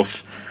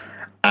himself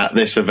at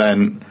this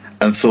event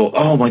and thought,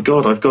 "Oh my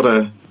God, I've got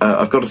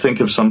to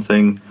think of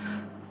something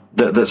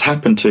that's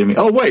happened to me.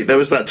 Oh wait, there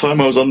was that time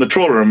I was on the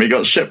trawler and we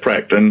got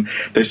shipwrecked, and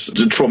this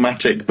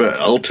traumatic but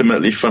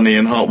ultimately funny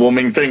and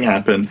heartwarming thing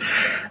happened."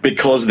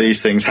 Because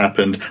these things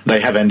happened, they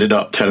have ended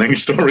up telling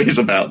stories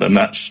about them.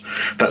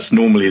 That's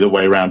normally the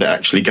way around it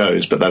actually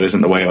goes, but that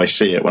isn't the way I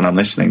see it when I'm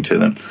listening to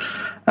them.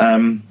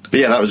 But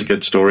yeah, that was a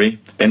good story,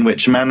 in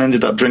which a man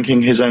ended up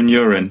drinking his own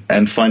urine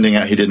and finding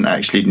out he didn't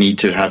actually need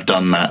to have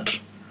done that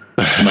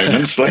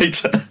moments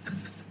later.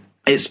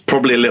 It's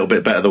probably a little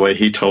bit better the way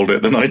he told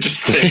it than I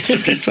just did, to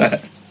be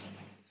fair.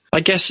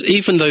 I guess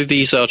even though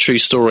these are true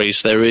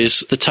stories, there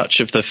is the touch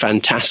of the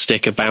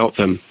fantastic about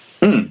them.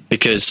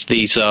 Because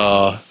these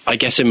are, I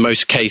guess in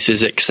most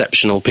cases,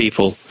 exceptional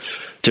people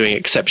doing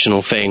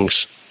exceptional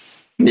things.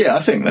 Yeah,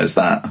 I think there's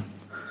that.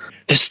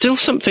 There's still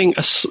something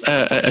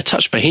a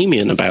touch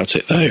bohemian about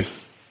it, though.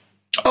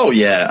 Oh,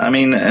 yeah. I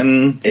mean,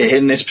 and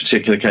in this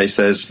particular case,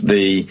 there's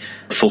the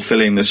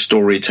fulfilling the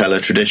storyteller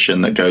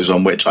tradition that goes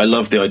on, which I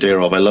love the idea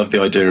of. I love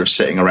the idea of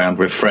sitting around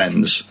with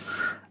friends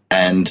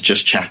and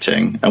just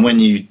chatting. And when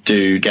you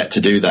do get to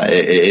do that,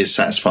 it is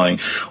satisfying.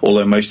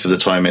 Although most of the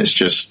time it's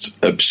just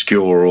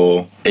obscure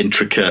or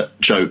intricate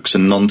jokes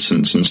and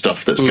nonsense and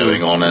stuff that's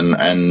going on.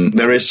 And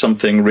there is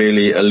something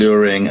really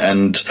alluring,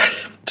 and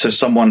to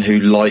someone who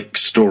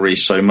likes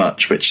stories so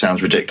much, which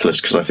sounds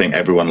ridiculous because I think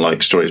everyone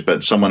likes stories,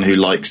 but someone who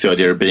likes the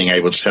idea of being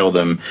able to tell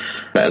them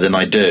better than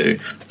I do,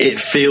 it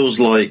feels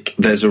like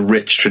there's a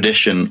rich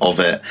tradition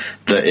of it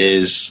that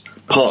is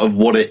part of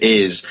what it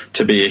is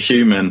to be a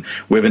human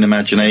with an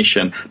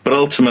imagination. But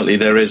ultimately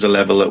there is a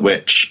level at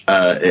which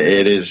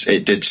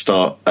it did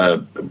start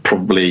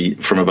probably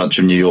from a bunch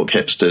of New York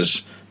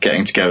hipsters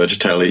getting together to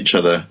tell each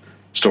other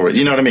stories.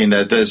 You know what I mean?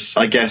 There's,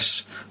 I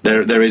guess,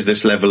 there is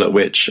this level at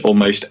which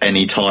almost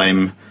any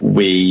time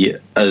we,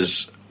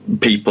 as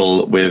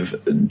people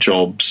with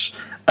jobs,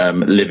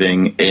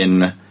 living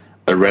in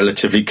a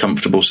relatively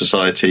comfortable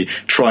society,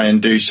 try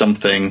and do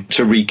something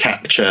to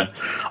recapture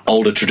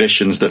older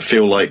traditions that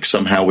feel like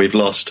somehow we've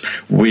lost,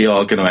 we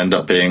are going to end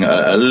up being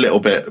a little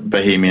bit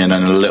bohemian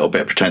and a little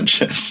bit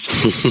pretentious.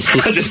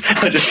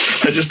 I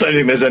just don't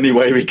think there's any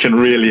way we can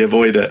really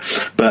avoid it.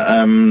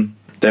 But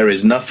there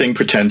is nothing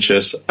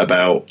pretentious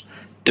about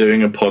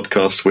doing a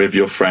podcast with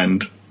your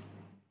friend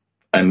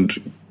and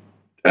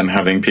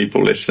having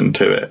people listen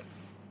to it.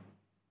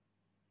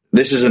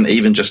 This isn't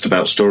even just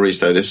about stories,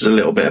 though. This is a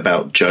little bit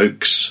about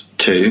jokes,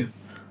 too.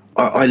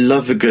 I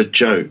love a good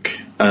joke,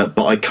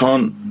 but I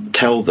can't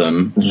tell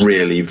them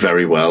really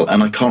very well,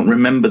 and I can't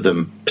remember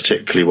them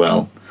particularly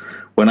well.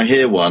 When I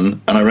hear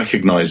one and I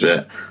recognise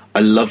it,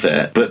 I love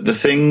it. But the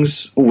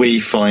things we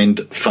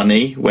find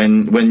funny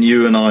when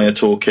you and I are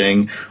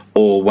talking,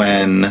 or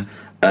when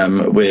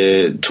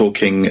we're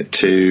talking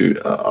to,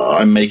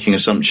 I'm making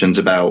assumptions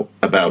about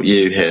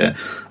you here,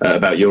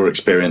 about your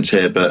experience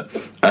here, but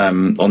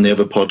on the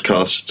other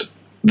podcast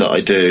that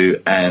I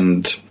do,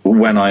 and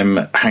when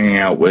I'm hanging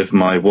out with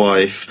my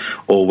wife,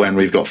 or when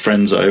we've got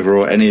friends over,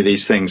 or any of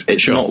these things,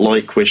 it's not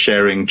like we're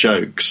sharing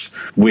jokes.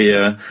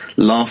 We're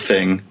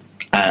laughing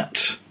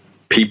at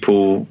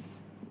people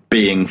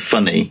being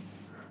funny.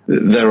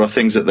 There are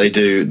things that they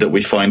do that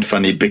we find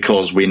funny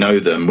because we know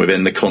them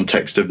within the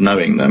context of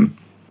knowing them.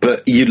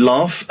 But you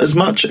laugh as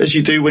much as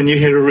you do when you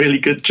hear a really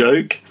good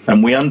joke,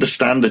 and we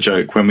understand a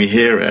joke when we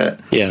hear it.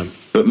 Yeah.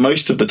 But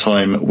most of the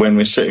time, when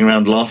we're sitting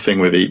around laughing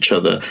with each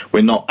other,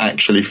 we're not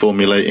actually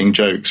formulating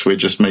jokes. We're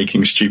just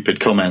making stupid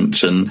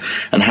comments and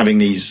having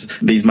these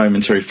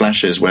momentary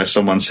flashes where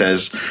someone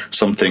says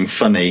something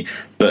funny,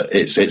 but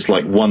it's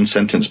like one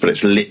sentence, but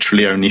it's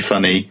literally only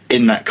funny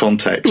in that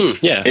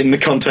context. In the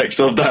context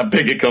of that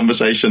bigger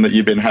conversation that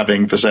you've been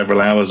having for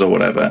several hours or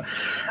whatever.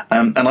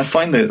 And I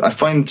find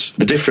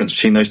the difference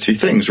between those two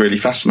things really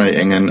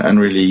fascinating and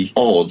really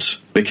odd,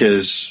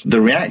 because the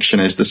reaction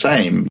is the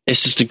same.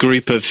 It's just a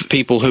group of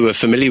people who are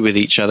familiar with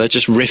each other,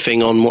 just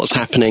riffing on what's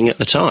happening at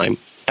the time.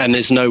 And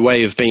there's no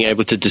way of being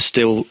able to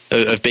distill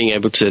that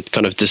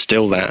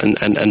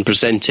and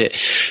present it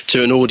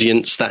to an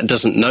audience that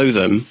doesn't know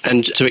them,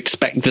 and to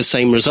expect the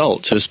same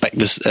result, to expect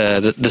this,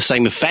 the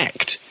same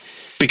effect,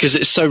 because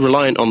it's so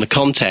reliant on the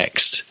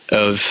context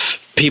of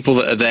people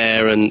that are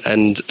there and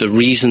the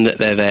reason that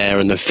they're there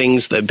and the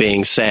things that are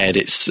being said.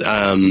 It's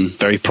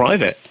very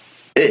private.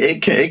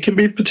 It can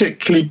be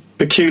particularly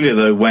peculiar,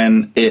 though,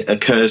 when it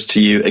occurs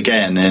to you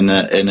again in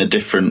a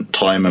different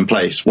time and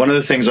place. One of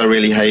the things I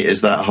really hate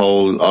is that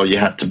whole, oh, you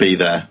had to be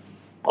there.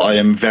 I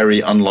am very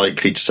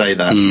unlikely to say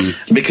that,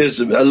 because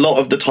a lot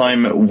of the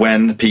time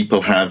when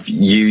people have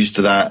used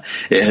that,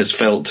 it has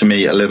felt to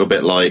me a little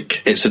bit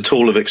like it's a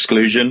tool of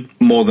exclusion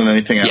more than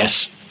anything else.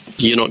 Yes,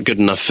 you're not good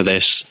enough for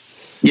this.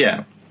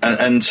 Yeah.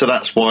 And so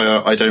that's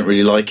why I don't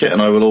really like it.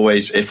 And I will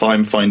always, if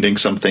I'm finding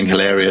something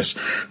hilarious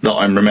that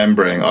I'm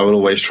remembering, I will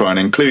always try and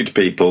include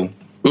people.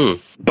 But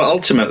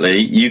ultimately,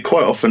 you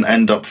quite often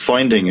end up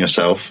finding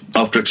yourself,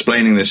 after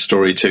explaining this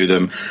story to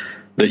them,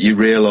 that you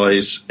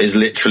realise is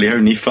literally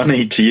only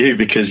funny to you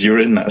because you're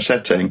in that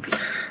setting.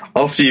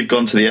 After you've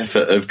gone to the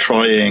effort of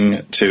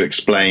trying to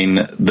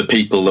explain the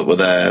people that were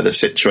there, the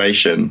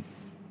situation,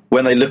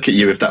 when they look at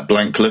you with that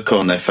blank look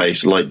on their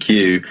face, like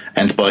you,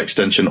 and by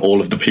extension all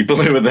of the people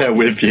who were there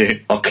with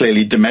you, are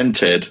clearly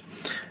demented,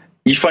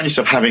 you find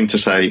yourself having to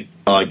say,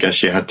 oh, I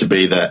guess you had to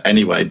be there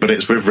anyway, but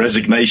it's with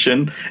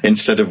resignation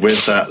instead of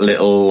with that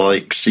little,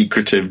 like,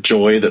 secretive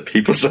joy that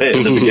people say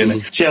at the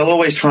beginning. So, yeah, I'll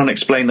always try and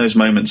explain those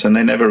moments, and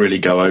they never really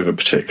go over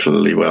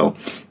particularly well.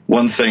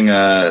 One thing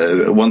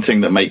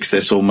that makes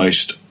this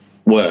almost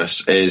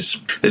worse is,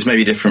 this may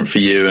be different for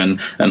you and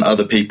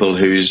other people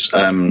whose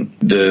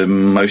the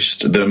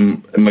most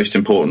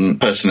important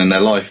person in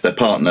their life, their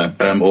partner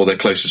or their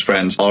closest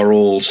friends, are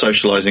all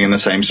socialising in the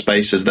same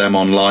space as them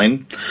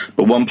online.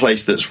 But one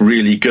place that's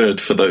really good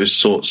for those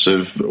sorts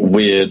of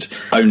weird,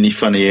 only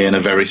funny in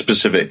a very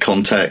specific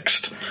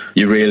context,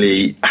 you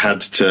really had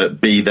to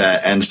be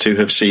there and to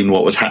have seen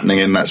what was happening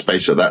in that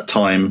space at that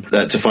time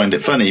to find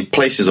it funny.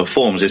 Places or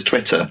forms is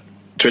Twitter.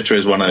 Twitter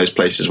is one of those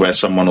places where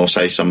someone will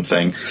say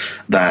something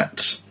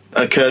that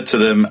occurred to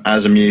them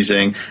as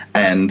amusing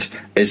and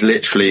is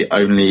literally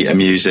only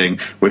amusing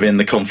within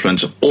the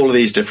confluence of all of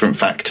these different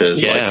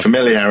factors, like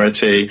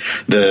familiarity,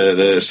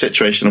 the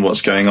situation of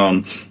what's going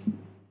on.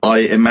 I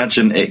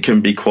imagine it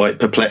can be quite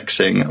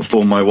perplexing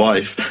for my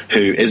wife, who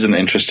isn't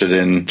interested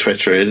in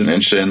Twitter, isn't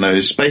interested in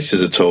those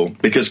spaces at all,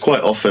 because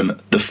quite often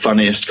the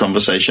funniest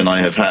conversation I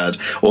have had,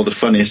 or the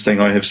funniest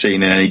thing I have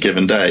seen in any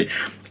given day,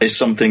 is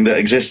something that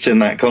exists in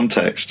that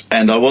context.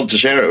 And I want to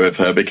share it with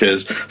her,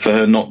 because for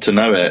her not to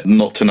know it,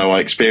 not to know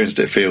I experienced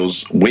it,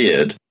 feels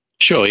weird.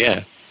 Sure,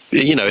 yeah.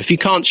 You know, if you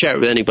can't share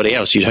it with anybody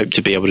else, you'd hope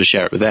to be able to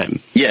share it with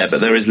them. Yeah,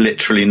 but there is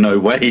literally no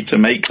way to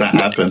make that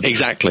happen.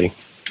 Exactly.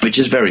 Which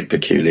is very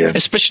peculiar.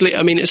 Especially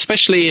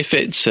if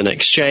it's an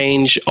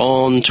exchange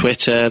on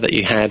Twitter that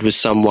you had with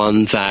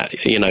someone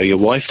that, you know, your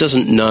wife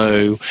doesn't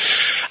know,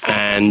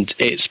 and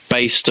it's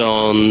based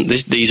on,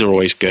 these are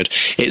always good,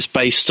 it's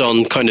based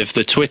on kind of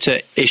the Twitter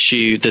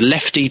issue, the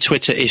lefty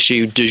Twitter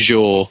issue du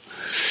jour.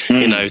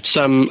 You know,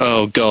 some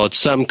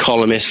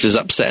columnist has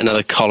upset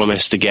another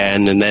columnist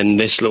again, and then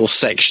this little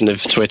section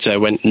of Twitter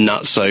went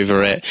nuts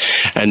over it,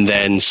 and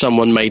then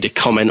someone made a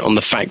comment on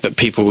the fact that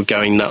people were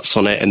going nuts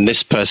on it, and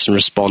this person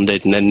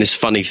responded, and then this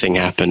funny thing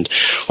happened.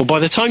 Well, by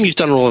the time you've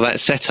done all of that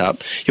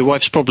setup, your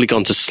wife's probably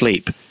gone to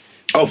sleep.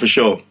 Oh, for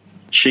sure.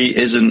 She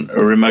isn't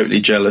a remotely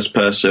jealous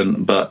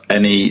person, but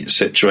any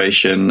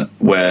situation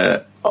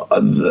where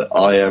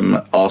I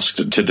am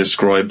asked to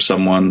describe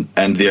someone,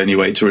 and the only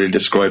way to really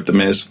describe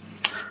them is,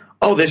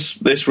 oh,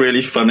 this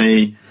really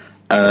funny,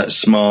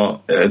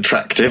 smart,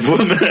 attractive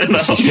woman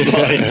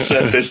online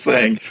said this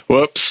thing.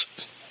 Whoops.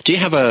 Do you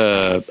have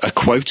a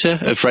quota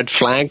of red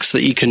flags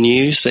that you can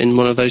use in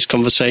one of those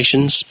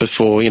conversations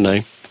before, you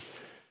know,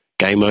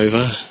 game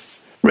over?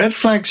 Red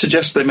flags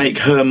suggest they make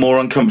her more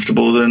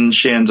uncomfortable than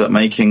she ends up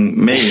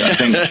making me. I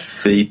think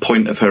the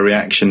point of her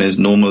reaction is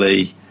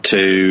normally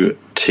to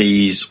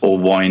tease or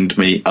wind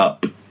me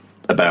up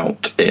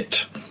about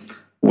it.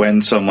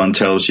 When someone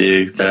tells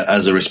you,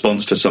 as a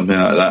response to something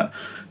like that,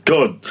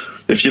 God,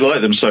 if you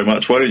like them so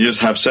much, why don't you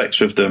just have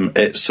sex with them?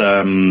 It's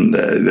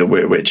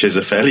which is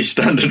a fairly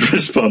standard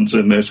response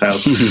in this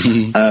house.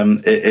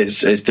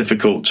 It's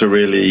difficult to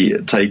really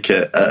take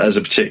it as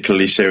a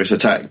particularly serious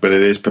attack, but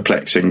it is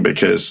perplexing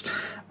because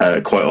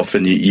quite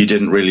often you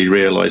didn't really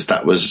realise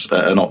that was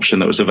an option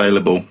that was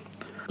available.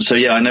 So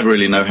yeah, I never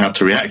really know how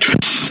to react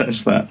when she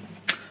says that.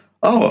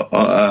 Oh,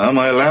 am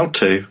I allowed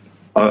to?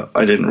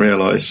 I didn't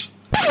realise.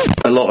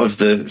 A lot of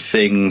the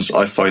things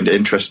I find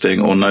interesting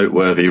or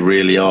noteworthy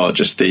really are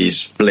just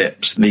these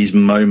blips, these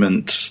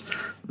moments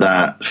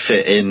that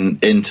fit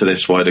into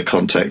this wider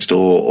context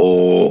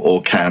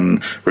or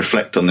can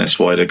reflect on this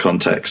wider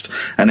context.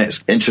 And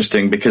it's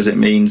interesting because it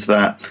means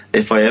that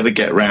if I ever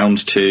get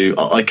round to,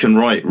 I can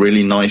write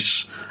really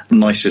nice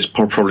is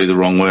probably the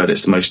wrong word.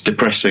 It's the most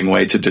depressing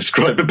way to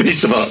describe a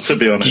piece of art, to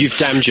be honest. You've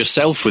damned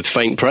yourself with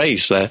faint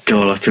praise there.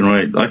 God, I can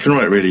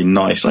write really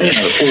nice, all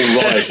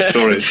right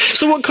stories.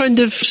 So what kind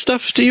of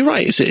stuff do you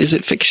write? Is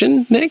it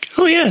fiction, Nick?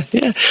 Oh yeah.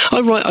 I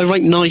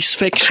write nice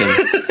fiction.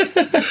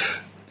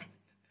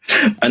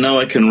 I know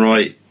I can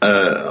write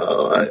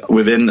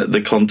within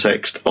the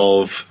context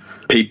of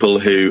people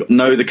who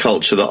know the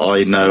culture that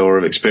I know or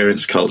have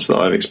experienced culture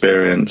that I've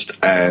experienced,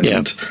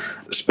 and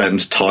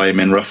spend time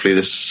in roughly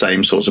the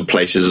same sorts of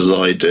places as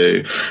I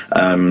do,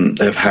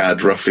 have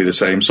had roughly the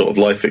same sort of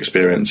life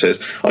experiences.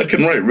 I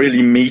can write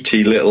really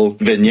meaty little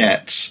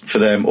vignettes for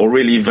them, or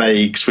really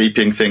vague,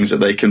 sweeping things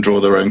that they can draw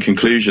their own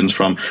conclusions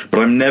from,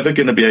 but I'm probably never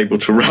going to be able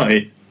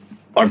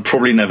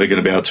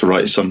to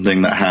write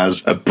something that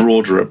has a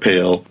broader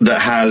appeal,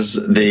 that has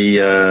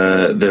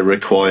the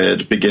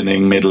required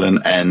beginning, middle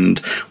and end,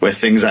 where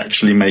things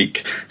actually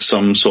make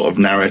some sort of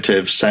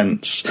narrative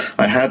sense.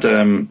 I had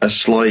a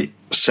slight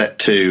set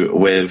to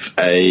with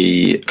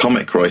a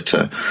comic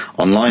writer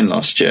online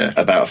last year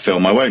about a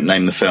film. I won't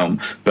name the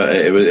film, but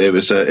it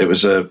was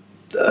a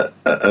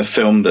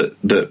film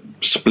that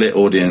split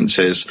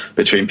audiences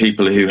between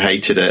people who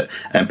hated it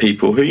and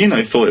people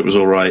who, thought it was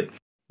all right.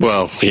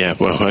 Well,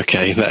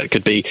 okay,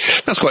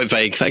 that's quite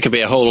vague. That could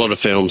be a whole lot of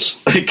films.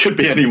 It could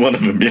be any one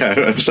of them,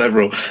 of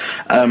several.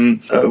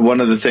 One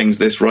of the things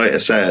this writer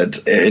said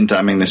in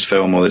damning this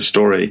film or this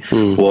story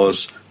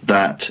was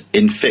that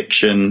in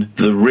fiction,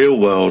 the real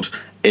world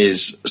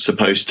is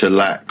supposed to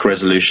lack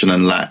resolution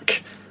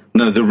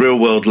the real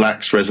world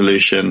lacks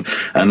resolution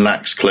and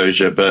lacks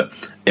closure, but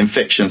in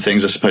fiction,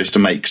 things are supposed to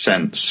make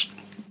sense.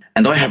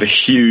 And I have a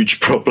huge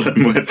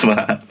problem with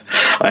that.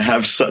 I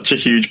have such a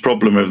huge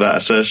problem with that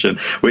assertion,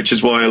 which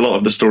is why a lot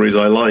of the stories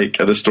I like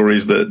are the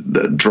stories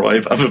that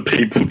drive other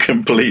people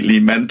completely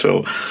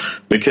mental,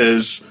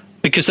 because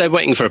they're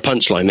waiting for a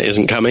punchline that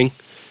isn't coming.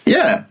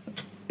 Yeah,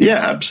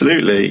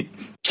 absolutely.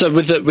 So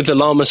with the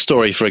llama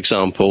story, for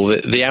example,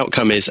 the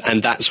outcome is,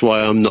 and that's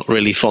why I'm not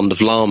really fond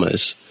of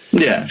llamas.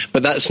 Yeah.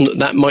 But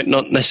that might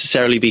not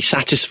necessarily be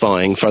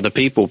satisfying for other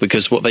people,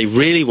 because what they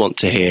really want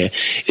to hear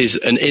is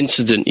an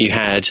incident you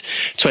had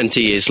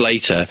 20 years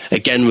later,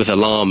 again with a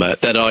llama,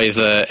 that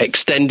either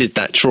extended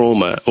that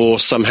trauma or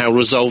somehow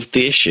resolved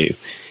the issue.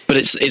 But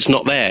it's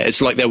not there.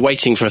 It's like they're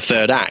waiting for a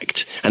third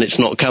act, and it's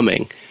not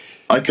coming.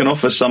 I can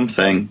offer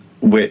something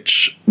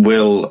which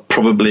will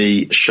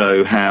probably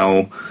show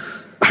how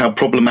how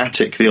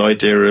problematic the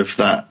idea of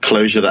that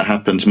closure that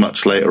happens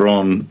much later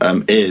on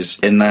is,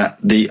 in that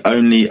the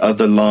only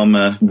other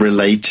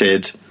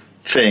llama-related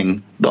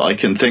thing that I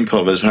can think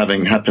of as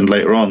having happened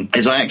later on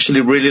is I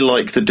actually really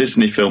like the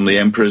Disney film The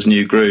Emperor's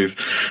New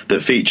Groove,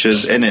 that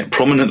features in it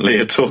prominently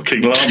a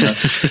talking llama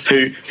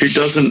who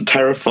doesn't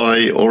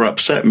terrify or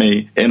upset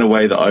me in a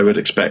way that I would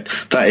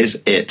expect. That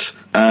is it.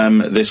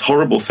 This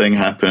horrible thing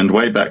happened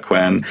way back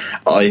when.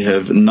 I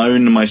have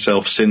known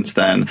myself since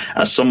then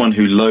as someone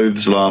who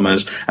loathes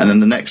llamas, and then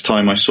the next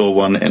time I saw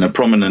one in a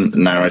prominent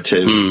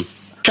narrative,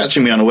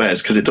 catching me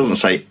unawares, because it doesn't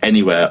say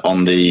anywhere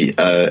on the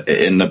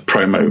in the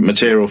promo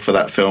material for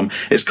that film.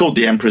 It's called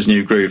The Emperor's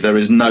New Groove. There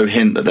is no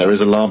hint that there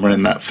is a llama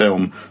in that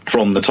film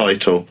from the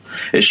title.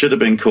 It should have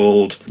been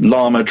called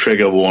Llama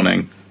Trigger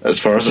Warning, as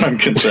far as I'm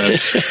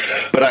concerned.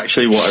 But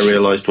actually what I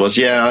realised was,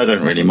 I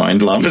don't really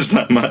mind llamas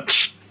that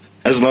much,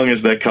 as long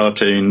as they're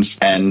cartoons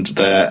and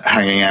they're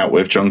hanging out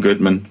with John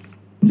Goodman.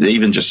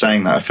 Even just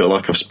saying that, I feel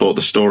like I've spoiled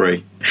the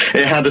story.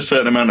 It had a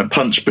certain amount of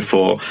punch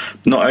before.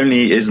 Not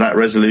only is that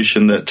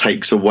resolution that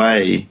takes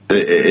away,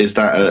 is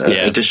that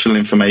additional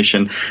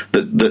information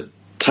that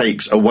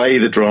takes away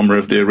the drama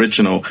of the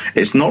original,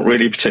 it's not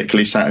really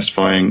particularly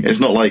satisfying. It's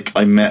not like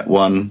I met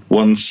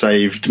one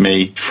saved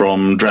me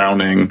from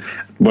drowning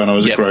when I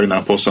was a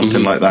grown-up or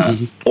something like that.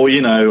 Or,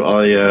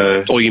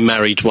 or you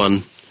married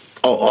one.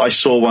 I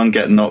saw one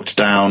get knocked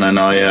down and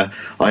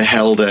I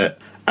held it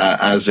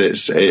as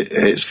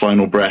its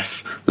final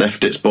breath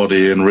left its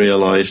body and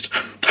realised,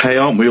 hey,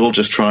 aren't we all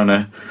just trying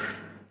to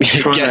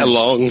get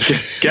along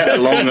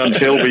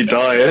until we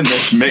die in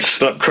this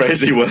mixed up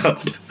crazy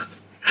world?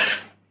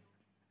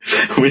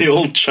 We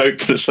all choke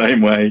the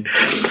same way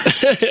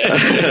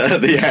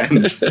at the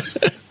end.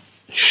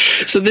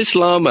 So this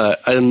llama,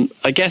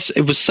 I guess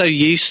it was so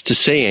used to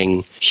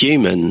seeing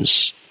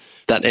humans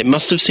that it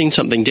must have seen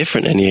something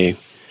different in you.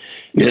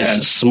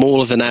 This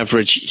smaller than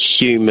average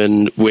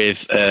human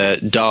with a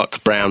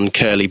dark brown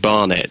curly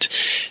barnet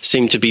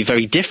seemed to be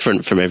very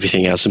different from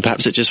everything else, and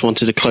perhaps it just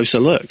wanted a closer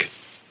look.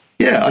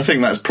 Yeah, I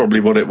think that's probably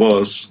what it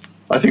was.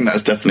 I think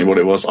that's definitely what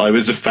it was. I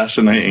was a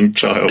fascinating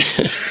child.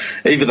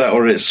 Either that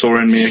or it saw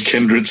in me a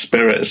kindred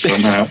spirit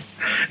somehow.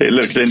 It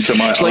looked into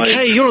my eyes. It's like,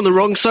 hey, you're on the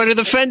wrong side of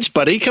the fence,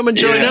 buddy. Come and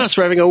join us.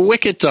 We're having a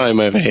wicked time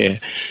over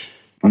here.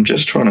 I'm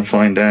just trying to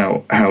find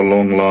out how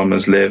long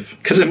llamas live,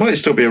 because it might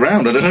still be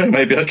around. I don't know.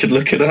 Maybe I could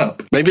look it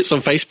up. Maybe it's on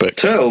Facebook.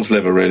 Turtles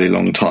live a really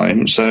long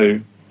time,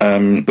 so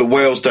but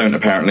whales don't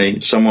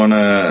apparently. Someone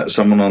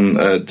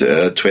on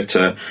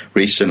Twitter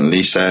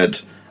recently said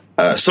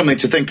something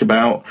to think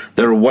about.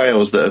 There are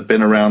whales that have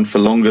been around for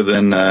longer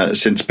than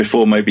since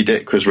before Moby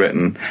Dick was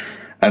written.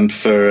 And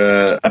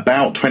for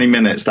about 20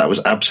 minutes, that was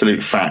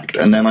absolute fact.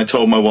 And then I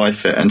told my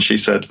wife it, and she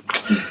said,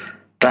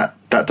 that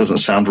doesn't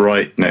sound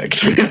right, Nick,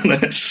 to be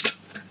honest.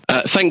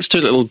 Thanks to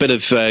a little bit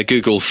of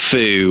Google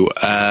Foo,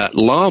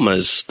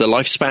 llamas, the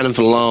lifespan of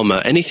a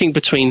llama, anything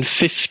between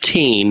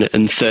 15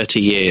 and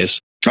 30 years.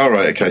 All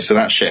right, okay, so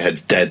that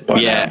shithead's dead by now.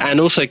 Yeah, and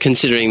also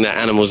considering that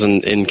animals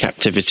in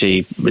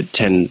captivity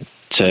tend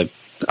to,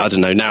 I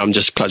don't know, now I'm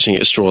just clutching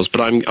at straws,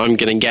 but I'm going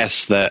to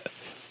guess that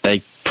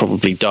they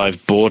probably die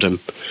of boredom,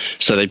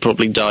 so they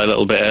probably die a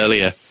little bit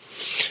earlier.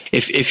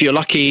 If you're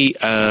lucky,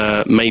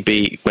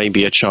 maybe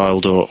a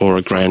child or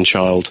a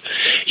grandchild,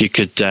 you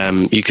could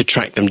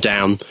track them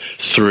down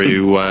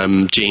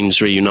through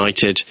Genes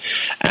Reunited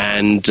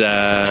and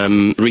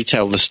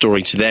retell the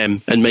story to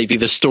them. And maybe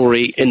the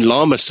story in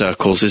llama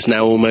circles is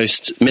now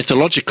almost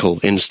mythological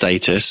in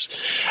status,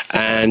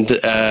 and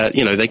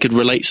they could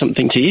relate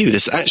something to you.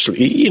 This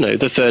actually,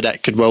 the third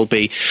act could well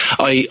be.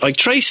 I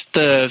traced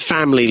the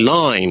family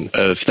line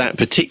of that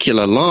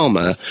particular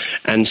llama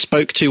and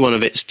spoke to one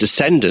of its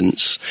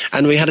descendants.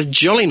 And we had a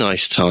jolly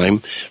nice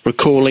time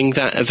recalling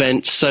that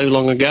event so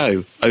long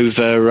ago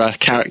over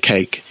carrot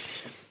cake.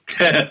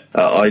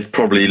 I'd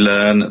probably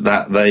learn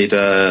that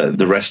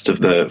the rest of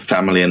the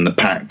family in the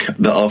pack,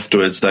 that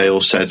afterwards they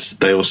all said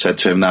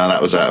to him, "No,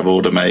 that was out of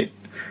order, mate.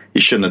 You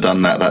shouldn't have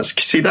done that."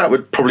 That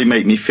would probably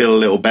make me feel a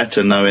little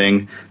better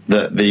knowing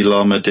that the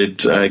llama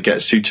did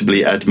get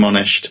suitably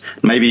admonished,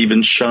 maybe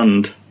even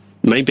shunned.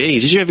 Maybe.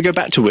 Did you ever go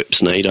back to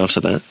Whipsnade after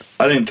that?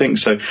 I don't think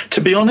so.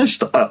 To be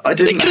honest, I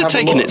didn't. It could have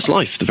taken its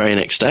life the very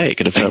next day. It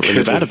could have felt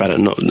really bad about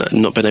it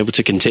and not been able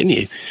to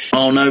continue.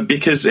 Oh no,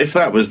 because if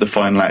that was the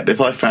final act,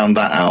 if I found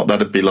that out,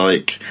 that'd be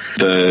like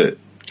the...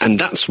 And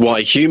that's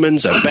why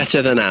humans are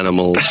better than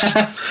animals.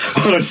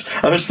 I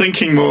was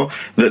thinking more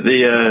that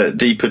the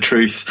deeper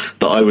truth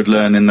that I would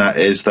learn in that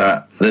is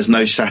that there's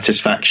no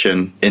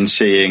satisfaction in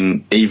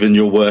seeing even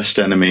your worst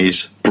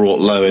enemies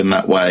brought low in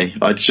that way.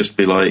 I'd just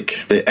be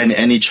like,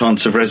 any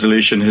chance of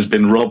resolution has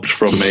been robbed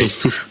from me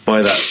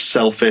by that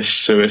selfish,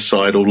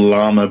 suicidal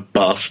llama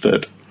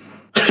bastard.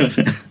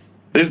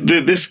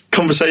 This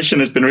conversation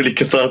has been really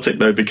cathartic,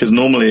 though, because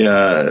normally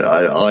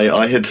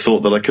I had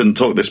thought that I couldn't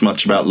talk this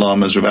much about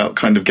llamas without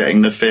kind of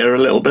getting the fear a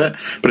little bit,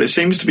 but it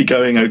seems to be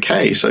going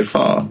okay so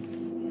far.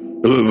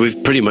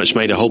 We've pretty much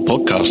made a whole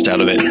podcast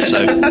out of it,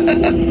 so...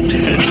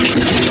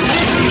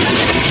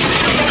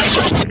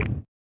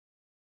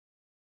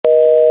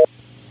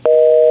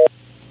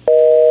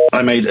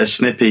 I made a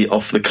snippy,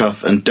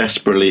 off-the-cuff and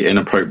desperately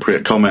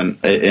inappropriate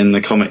comment in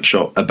the comic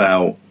shop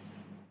about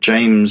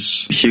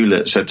James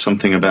Hewlett said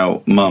something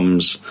about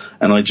mums,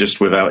 and I just,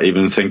 without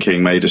even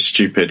thinking, made a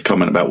stupid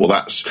comment about, well,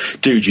 that's,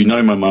 dude, you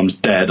know my mum's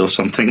dead, or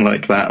something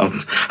like that.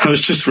 I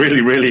was just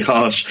really, really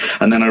harsh.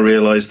 And then I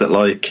realised that,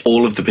 like,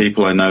 all of the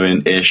people I know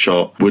in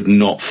earshot would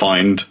not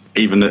find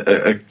even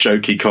a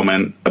jokey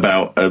comment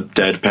about a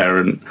dead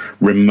parent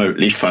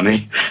remotely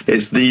funny.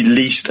 It's the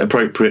least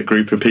appropriate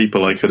group of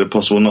people I could have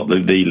possible. Not the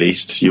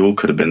least. You all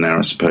could have been there,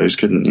 I suppose,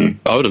 couldn't you?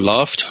 I would have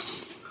laughed.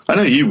 I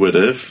know you would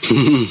have.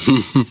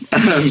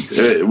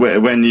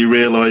 When you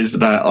realised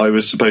that I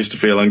was supposed to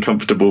feel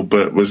uncomfortable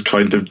but was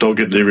kind of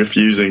doggedly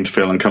refusing to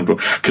feel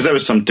uncomfortable. Because there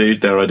was some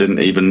dude there I didn't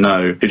even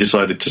know who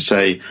decided to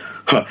say,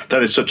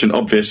 that is such an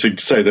obvious thing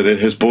to say that it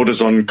has borders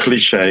on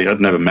cliche.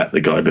 I'd never met the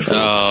guy before.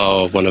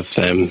 Oh, one of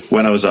them.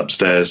 When I was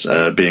upstairs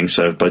being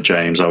served by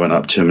James, I went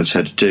up to him and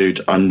said,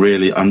 dude, I'm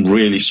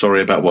really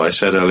sorry about what I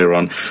said earlier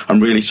on.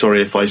 I'm really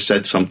sorry if I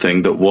said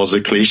something that was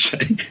a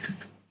cliche.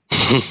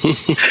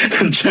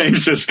 And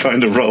James just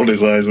kind of rolled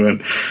his eyes and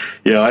went,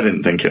 yeah, I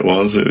didn't think it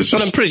was. It was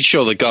just... But I'm pretty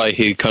sure the guy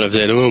who kind of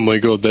said, oh my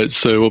God, that's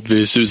so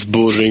obvious, it was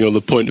bordering on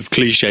the point of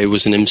cliche,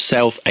 was in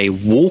himself a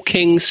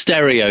walking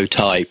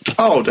stereotype.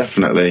 Oh,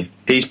 definitely.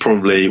 He's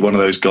probably one of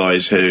those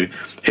guys who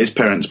his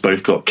parents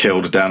both got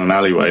killed down an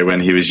alleyway when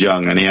he was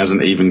young, and he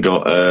hasn't even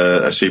got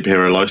a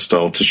superhero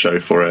lifestyle to show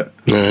for it.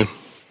 No.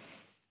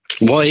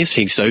 Why is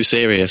he so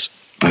serious?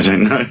 I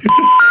don't know.